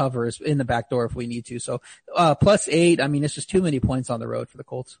can cover in the back door if we need to. So +8, I mean, it's just too many points on the road for the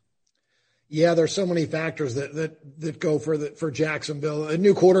Colts. Yeah, there's so many factors that go for Jacksonville. A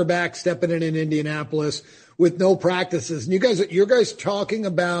new quarterback stepping in Indianapolis with no practices. And you guys talking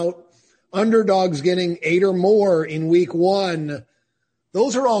about underdogs getting 8 or more in week 1.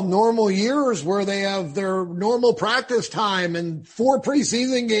 Those are all normal years where they have their normal practice time and 4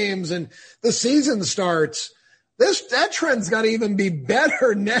 preseason games and the season starts. That trend's got to even be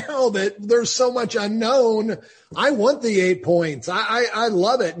better now that there's so much unknown. I want the 8 points. I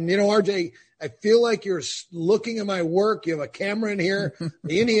love it. And RJ, I feel like you're looking at my work. You have a camera in here.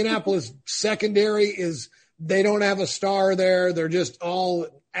 The Indianapolis secondary they don't have a star there. They're just all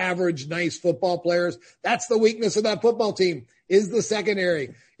average, nice football players. That's the weakness of that football team is the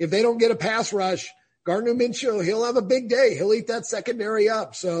secondary. If they don't get a pass rush, Gardner Minshew, he'll have a big day. He'll eat that secondary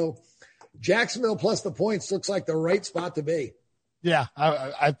up. So Jacksonville plus the points looks like the right spot to be. Yeah,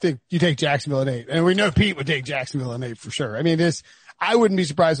 I think you take Jacksonville at 8. And we know Pete would take Jacksonville at 8 for sure. I mean, I wouldn't be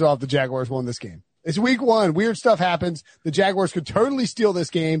surprised at all if the Jaguars won this game. It's week 1. Weird stuff happens. The Jaguars could totally steal this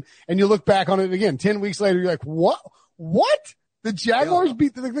game. And you look back on it again, 10 weeks later, you're like, what? The Jaguars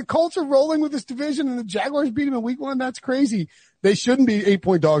beat the Colts are rolling with this division, and the Jaguars beat them in week 1. That's crazy. They shouldn't be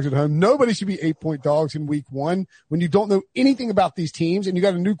 8-point dogs at home. Nobody should be 8-point dogs in week 1 when you don't know anything about these teams and you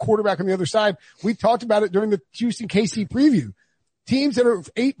got a new quarterback on the other side. We talked about it during the Houston KC preview. Teams that are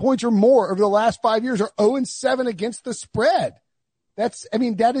 8 points or more over the last 5 years are 0-7 against the spread. That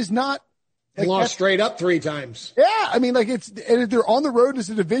is not. They lost straight up 3 times. Yeah. I mean, and they're on the road as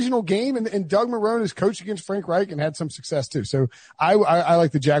a divisional game, and Doug Marrone has coached against Frank Reich and had some success too. So I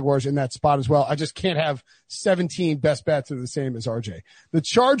like the Jaguars in that spot as well. I just can't have 17 best bets that are the same as RJ. The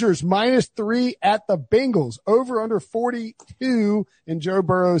Chargers -3 at the Bengals, over under 42 in Joe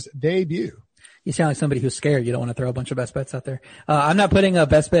Burrow's debut. You sound like somebody who's scared. You don't want to throw a bunch of best bets out there. I'm not putting a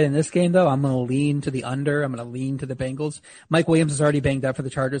best bet in this game, though. I'm going to lean to the under. I'm going to lean to the Bengals. Mike Williams is already banged up for the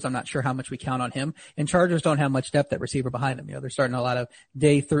Chargers. I'm not sure how much we count on him. And Chargers don't have much depth at receiver behind them. They're starting a lot of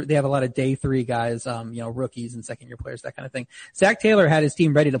they have a lot of day 3 guys, rookies and second year players, that kind of thing. Zach Taylor had his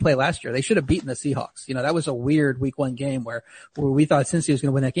team ready to play last year. They should have beaten the Seahawks. That was a weird week 1 game where we thought Cincy was going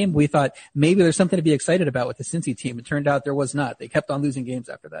to win that game. We thought maybe there's something to be excited about with the Cincy team. It turned out there was not. They kept on losing games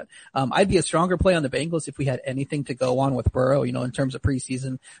after that. I'd be a stronger play on the Bengals if we had anything to go on with Burrow, in terms of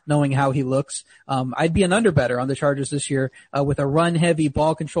preseason, knowing how he looks. I'd be an underbetter on the Chargers this year, with a run heavy,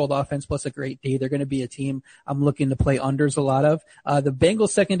 ball controlled offense plus a great D. They're going to be a team I'm looking to play unders a lot of. The Bengals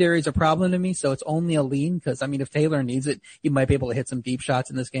secondary is a problem to me, so it's only a lean because, if Taylor needs it, he might be able to hit some deep shots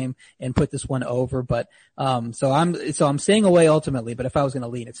in this game and put this one over. But, so I'm staying away ultimately, but if I was going to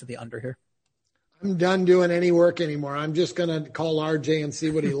lean, it's to the under here. I'm done doing any work anymore. I'm just going to call RJ and see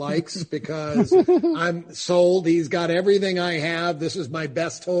what he likes because I'm sold. He's got everything I have. This is my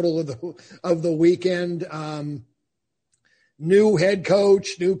best total of the weekend. New head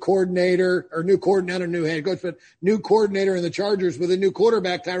coach, new coordinator, or not a new head coach, but new coordinator in the Chargers with a new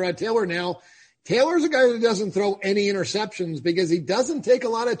quarterback, Tyrod Taylor now. Taylor's a guy that doesn't throw any interceptions because he doesn't take a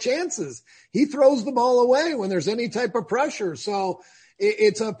lot of chances. He throws the ball away when there's any type of pressure. So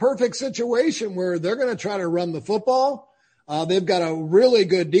it's a perfect situation where they're going to try to run the football. They've got a really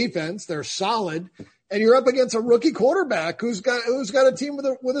good defense. They're solid. And you're up against a rookie quarterback who's got a team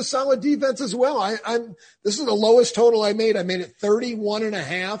with a solid defense as well. This is the lowest total I made. I made it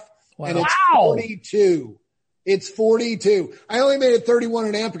 31.5. Wow. And it's 42. It's 42. I only made it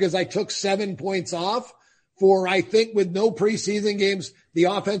 31.5 because I took 7 points off I think with no preseason games, the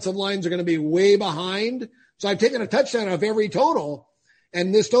offensive lines are going to be way behind. So I've taken a touchdown off every total.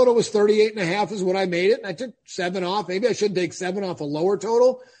 And this total was 38.5 is what I made it. And I took 7 off. Maybe I should take 7 off a lower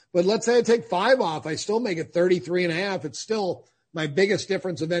total, but let's say I take 5 off. I still make it 33.5. It's still my biggest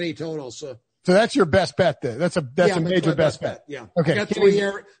difference of any total. So that's your best bet then. That's a major best bet. Yeah. Okay. I got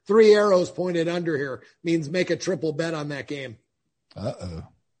 3 arrows pointed under here. Means make a triple bet on that game. Uh-oh.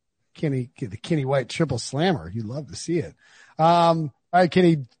 The Kenny White triple slammer. You'd love to see it. All right,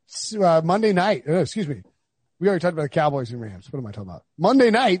 Kenny, Monday night. Excuse me. We already talked about the Cowboys and Rams. What am I talking about?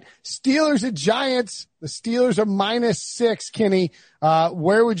 Monday night, Steelers at Giants. The Steelers are -6, Kenny.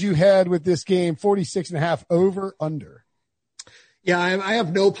 Where would you head with this game? 46.5 over, under. Yeah, I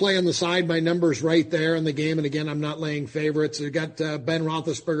have no play on the side. My number's right there in the game. And again, I'm not laying favorites. We've got Ben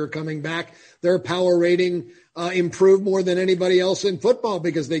Roethlisberger coming back. Their power rating improved more than anybody else in football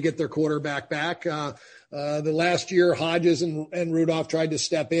because they get their quarterback back. The last year, Hodges and Rudolph tried to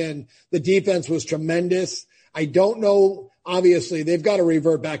step in. The defense was tremendous. I don't know. Obviously, they've got to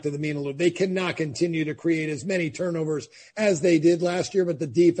revert back to the mean a little. They cannot continue to create as many turnovers as they did last year, but the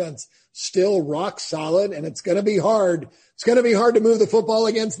defense still rock solid, and it's going to be hard. It's going to be hard to move the football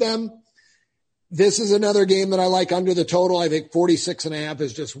against them. This is another game that I like under the total. I think 46.5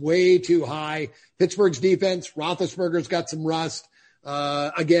 is just way too high. Pittsburgh's defense, Roethlisberger's got some rust.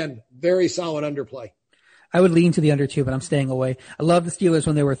 Again, very solid underplay. I would lean to the under 2, but I'm staying away. I love the Steelers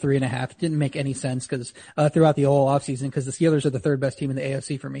when they were 3.5. It didn't make any sense because throughout the whole offseason, because the Steelers are the 3rd best team in the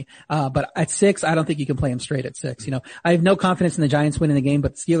AFC for me. But at 6, I don't think you can play them straight at 6. I have no confidence in the Giants winning the game,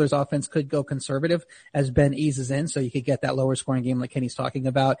 but the Steelers offense could go conservative as Ben eases in, so you could get that lower scoring game like Kenny's talking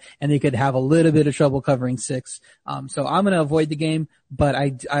about, and they could have a little bit of trouble covering 6. So I'm going to avoid the game, but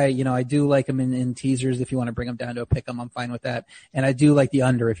I do like them in teasers. If you want to bring them down to a pick 'em, I'm fine with that. And I do like the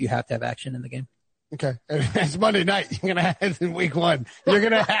under if you have to have action in the game. Okay. It's Monday night. You're going to have in week 1. You're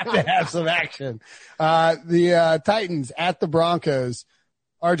going to have some action. The Titans at the Broncos.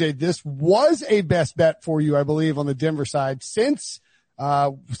 RJ, this was a best bet for you, I believe, on the Denver side. Since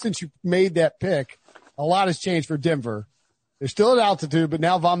you made that pick, a lot has changed for Denver. They're still at altitude, but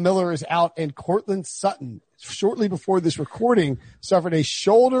now Von Miller is out, and Cortland Sutton, shortly before this recording, suffered a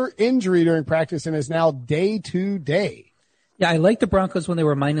shoulder injury during practice and is now day to day. Yeah, I like the Broncos when they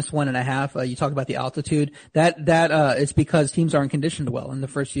were -1.5. You talk about the altitude. That it's because teams aren't conditioned well in the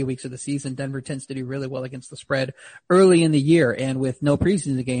first few weeks of the season. Denver tends to do really well against the spread early in the year, and with no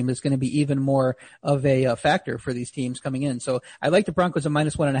preseason game, it's going to be even more of a factor for these teams coming in. So I like the Broncos at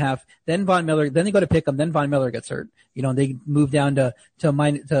 -1.5. Then Von Miller, then they go to pick them. Then Von Miller gets hurt. They move down to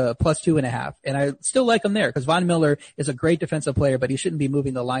 +2.5, and I still like them there because Von Miller is a great defensive player, but he shouldn't be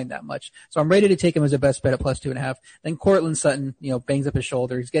moving the line that much. So I'm ready to take him as a best bet at +2.5. Then Courtland Sutton, bangs up his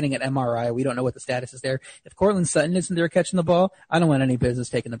shoulder. He's getting an MRI. We don't know what the status is there. If Courtland Sutton isn't there catching the ball, I don't want any business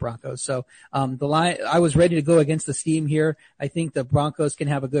taking the Broncos. So, the line, I was ready to go against the steam here. I think the Broncos can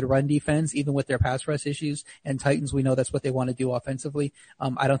have a good run defense, even with their pass rush issues. And Titans, we know that's what they want to do offensively.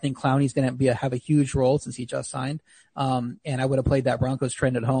 I don't think Clowney's going to have a huge role since he just signed. And I would have played that Broncos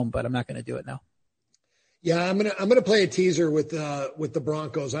trend at home, but I'm not going to do it now. Yeah, I'm gonna play a teaser with the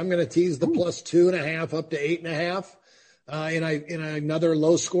Broncos. I'm gonna tease the +2.5 up to 8.5. In another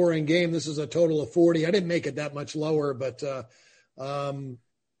low scoring game. This is a total of 40. I didn't make it that much lower, but,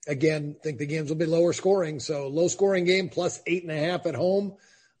 again, think the games will be lower scoring. So low scoring game +8.5 at home.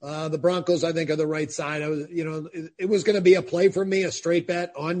 The Broncos, I think, are the right side. It was going to be a play for me, a straight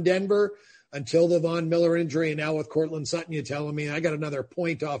bet on Denver until the Von Miller injury. And now with Courtland Sutton, you're telling me I got another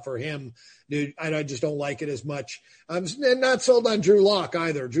point off for him. Dude, I just don't like it as much. I'm not sold on Drew Lock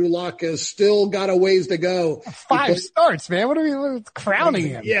either. Drew Lock has still got a ways to go. 5 starts, man. What are we crowning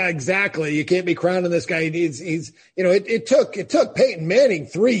him? Yeah, exactly. You can't be crowning this guy. It took Peyton Manning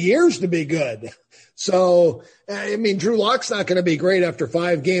 3 years to be good. So, Drew Lock's not going to be great after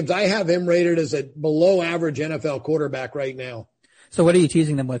 5 games. I have him rated as a below average NFL quarterback right now. So what are you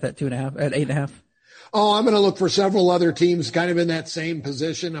teasing them with at 2.5, at 8.5? Oh, I'm going to look for several other teams kind of in that same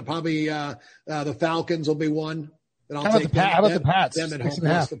position. Probably the Falcons will be one. How about the Pats? Them at home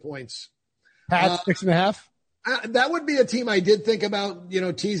plus the points. Pats 6.5. That would be a team I did think about,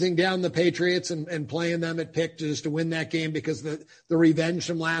 teasing down the Patriots and playing them at pick just to win that game because the revenge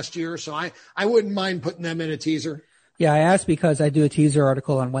from last year. So I wouldn't mind putting them in a teaser. Yeah, I asked because I do a teaser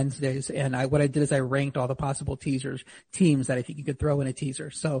article on Wednesdays, and what I did is I ranked all the possible teams that I think you could throw in a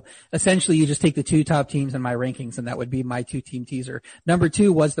teaser. So essentially you just take the 2 top teams in my rankings, and that would be my 2-team teaser. Number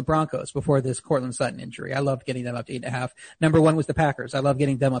 2 was the Broncos before this Courtland Sutton injury. I loved getting them up to 8.5. Number 1 was the Packers. I love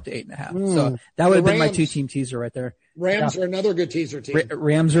getting them up to 8.5. So that would have been my 2-team teaser right there. Rams are another good teaser team.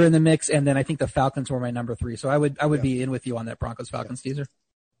 Rams are in the mix, and then I think the Falcons were my number 3. So I would be in with you on that Broncos-Falcons teaser.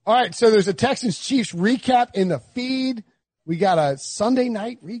 All right, so there's a Texans-Chiefs recap in the feed. We got a Sunday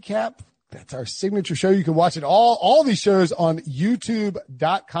night recap. That's our signature show. You can watch it all these shows on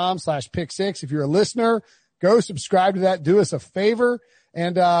youtube.com/pick6. If you're a listener, go subscribe to that. Do us a favor.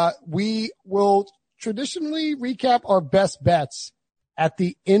 And we will traditionally recap our best bets at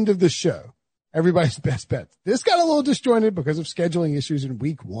the end of the show. Everybody's best bets. This got a little disjointed because of scheduling issues in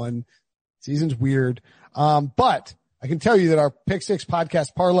week 1. Season's weird. But I can tell you that our Pick 6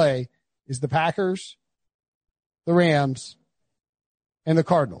 podcast parlay is the Packers, the Rams, and the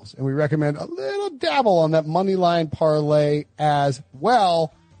Cardinals. And we recommend a little dabble on that money line parlay as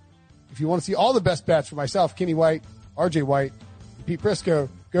well. If you want to see all the best bets for myself, Kenny White, RJ White, Pete Prisco,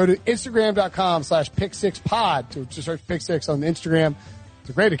 go to Instagram.com/pick6pod to search Pick 6 on Instagram. It's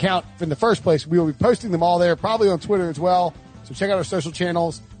a great account in the first place. We will be posting them all there, probably on Twitter as well. So check out our social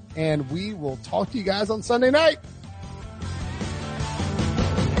channels, and we will talk to you guys on Sunday night.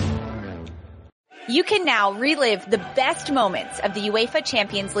 You can now relive the best moments of the UEFA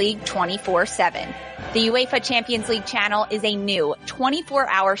Champions League 24/7. The UEFA Champions League channel is a new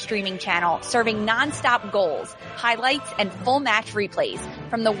 24-hour streaming channel serving non-stop goals, highlights, and full match replays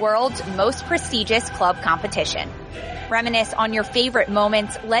from the world's most prestigious club competition. Reminisce on your favorite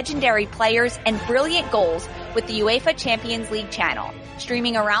moments, legendary players, and brilliant goals with the UEFA Champions League channel,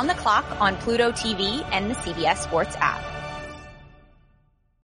 streaming around the clock on Pluto TV and the CBS Sports app.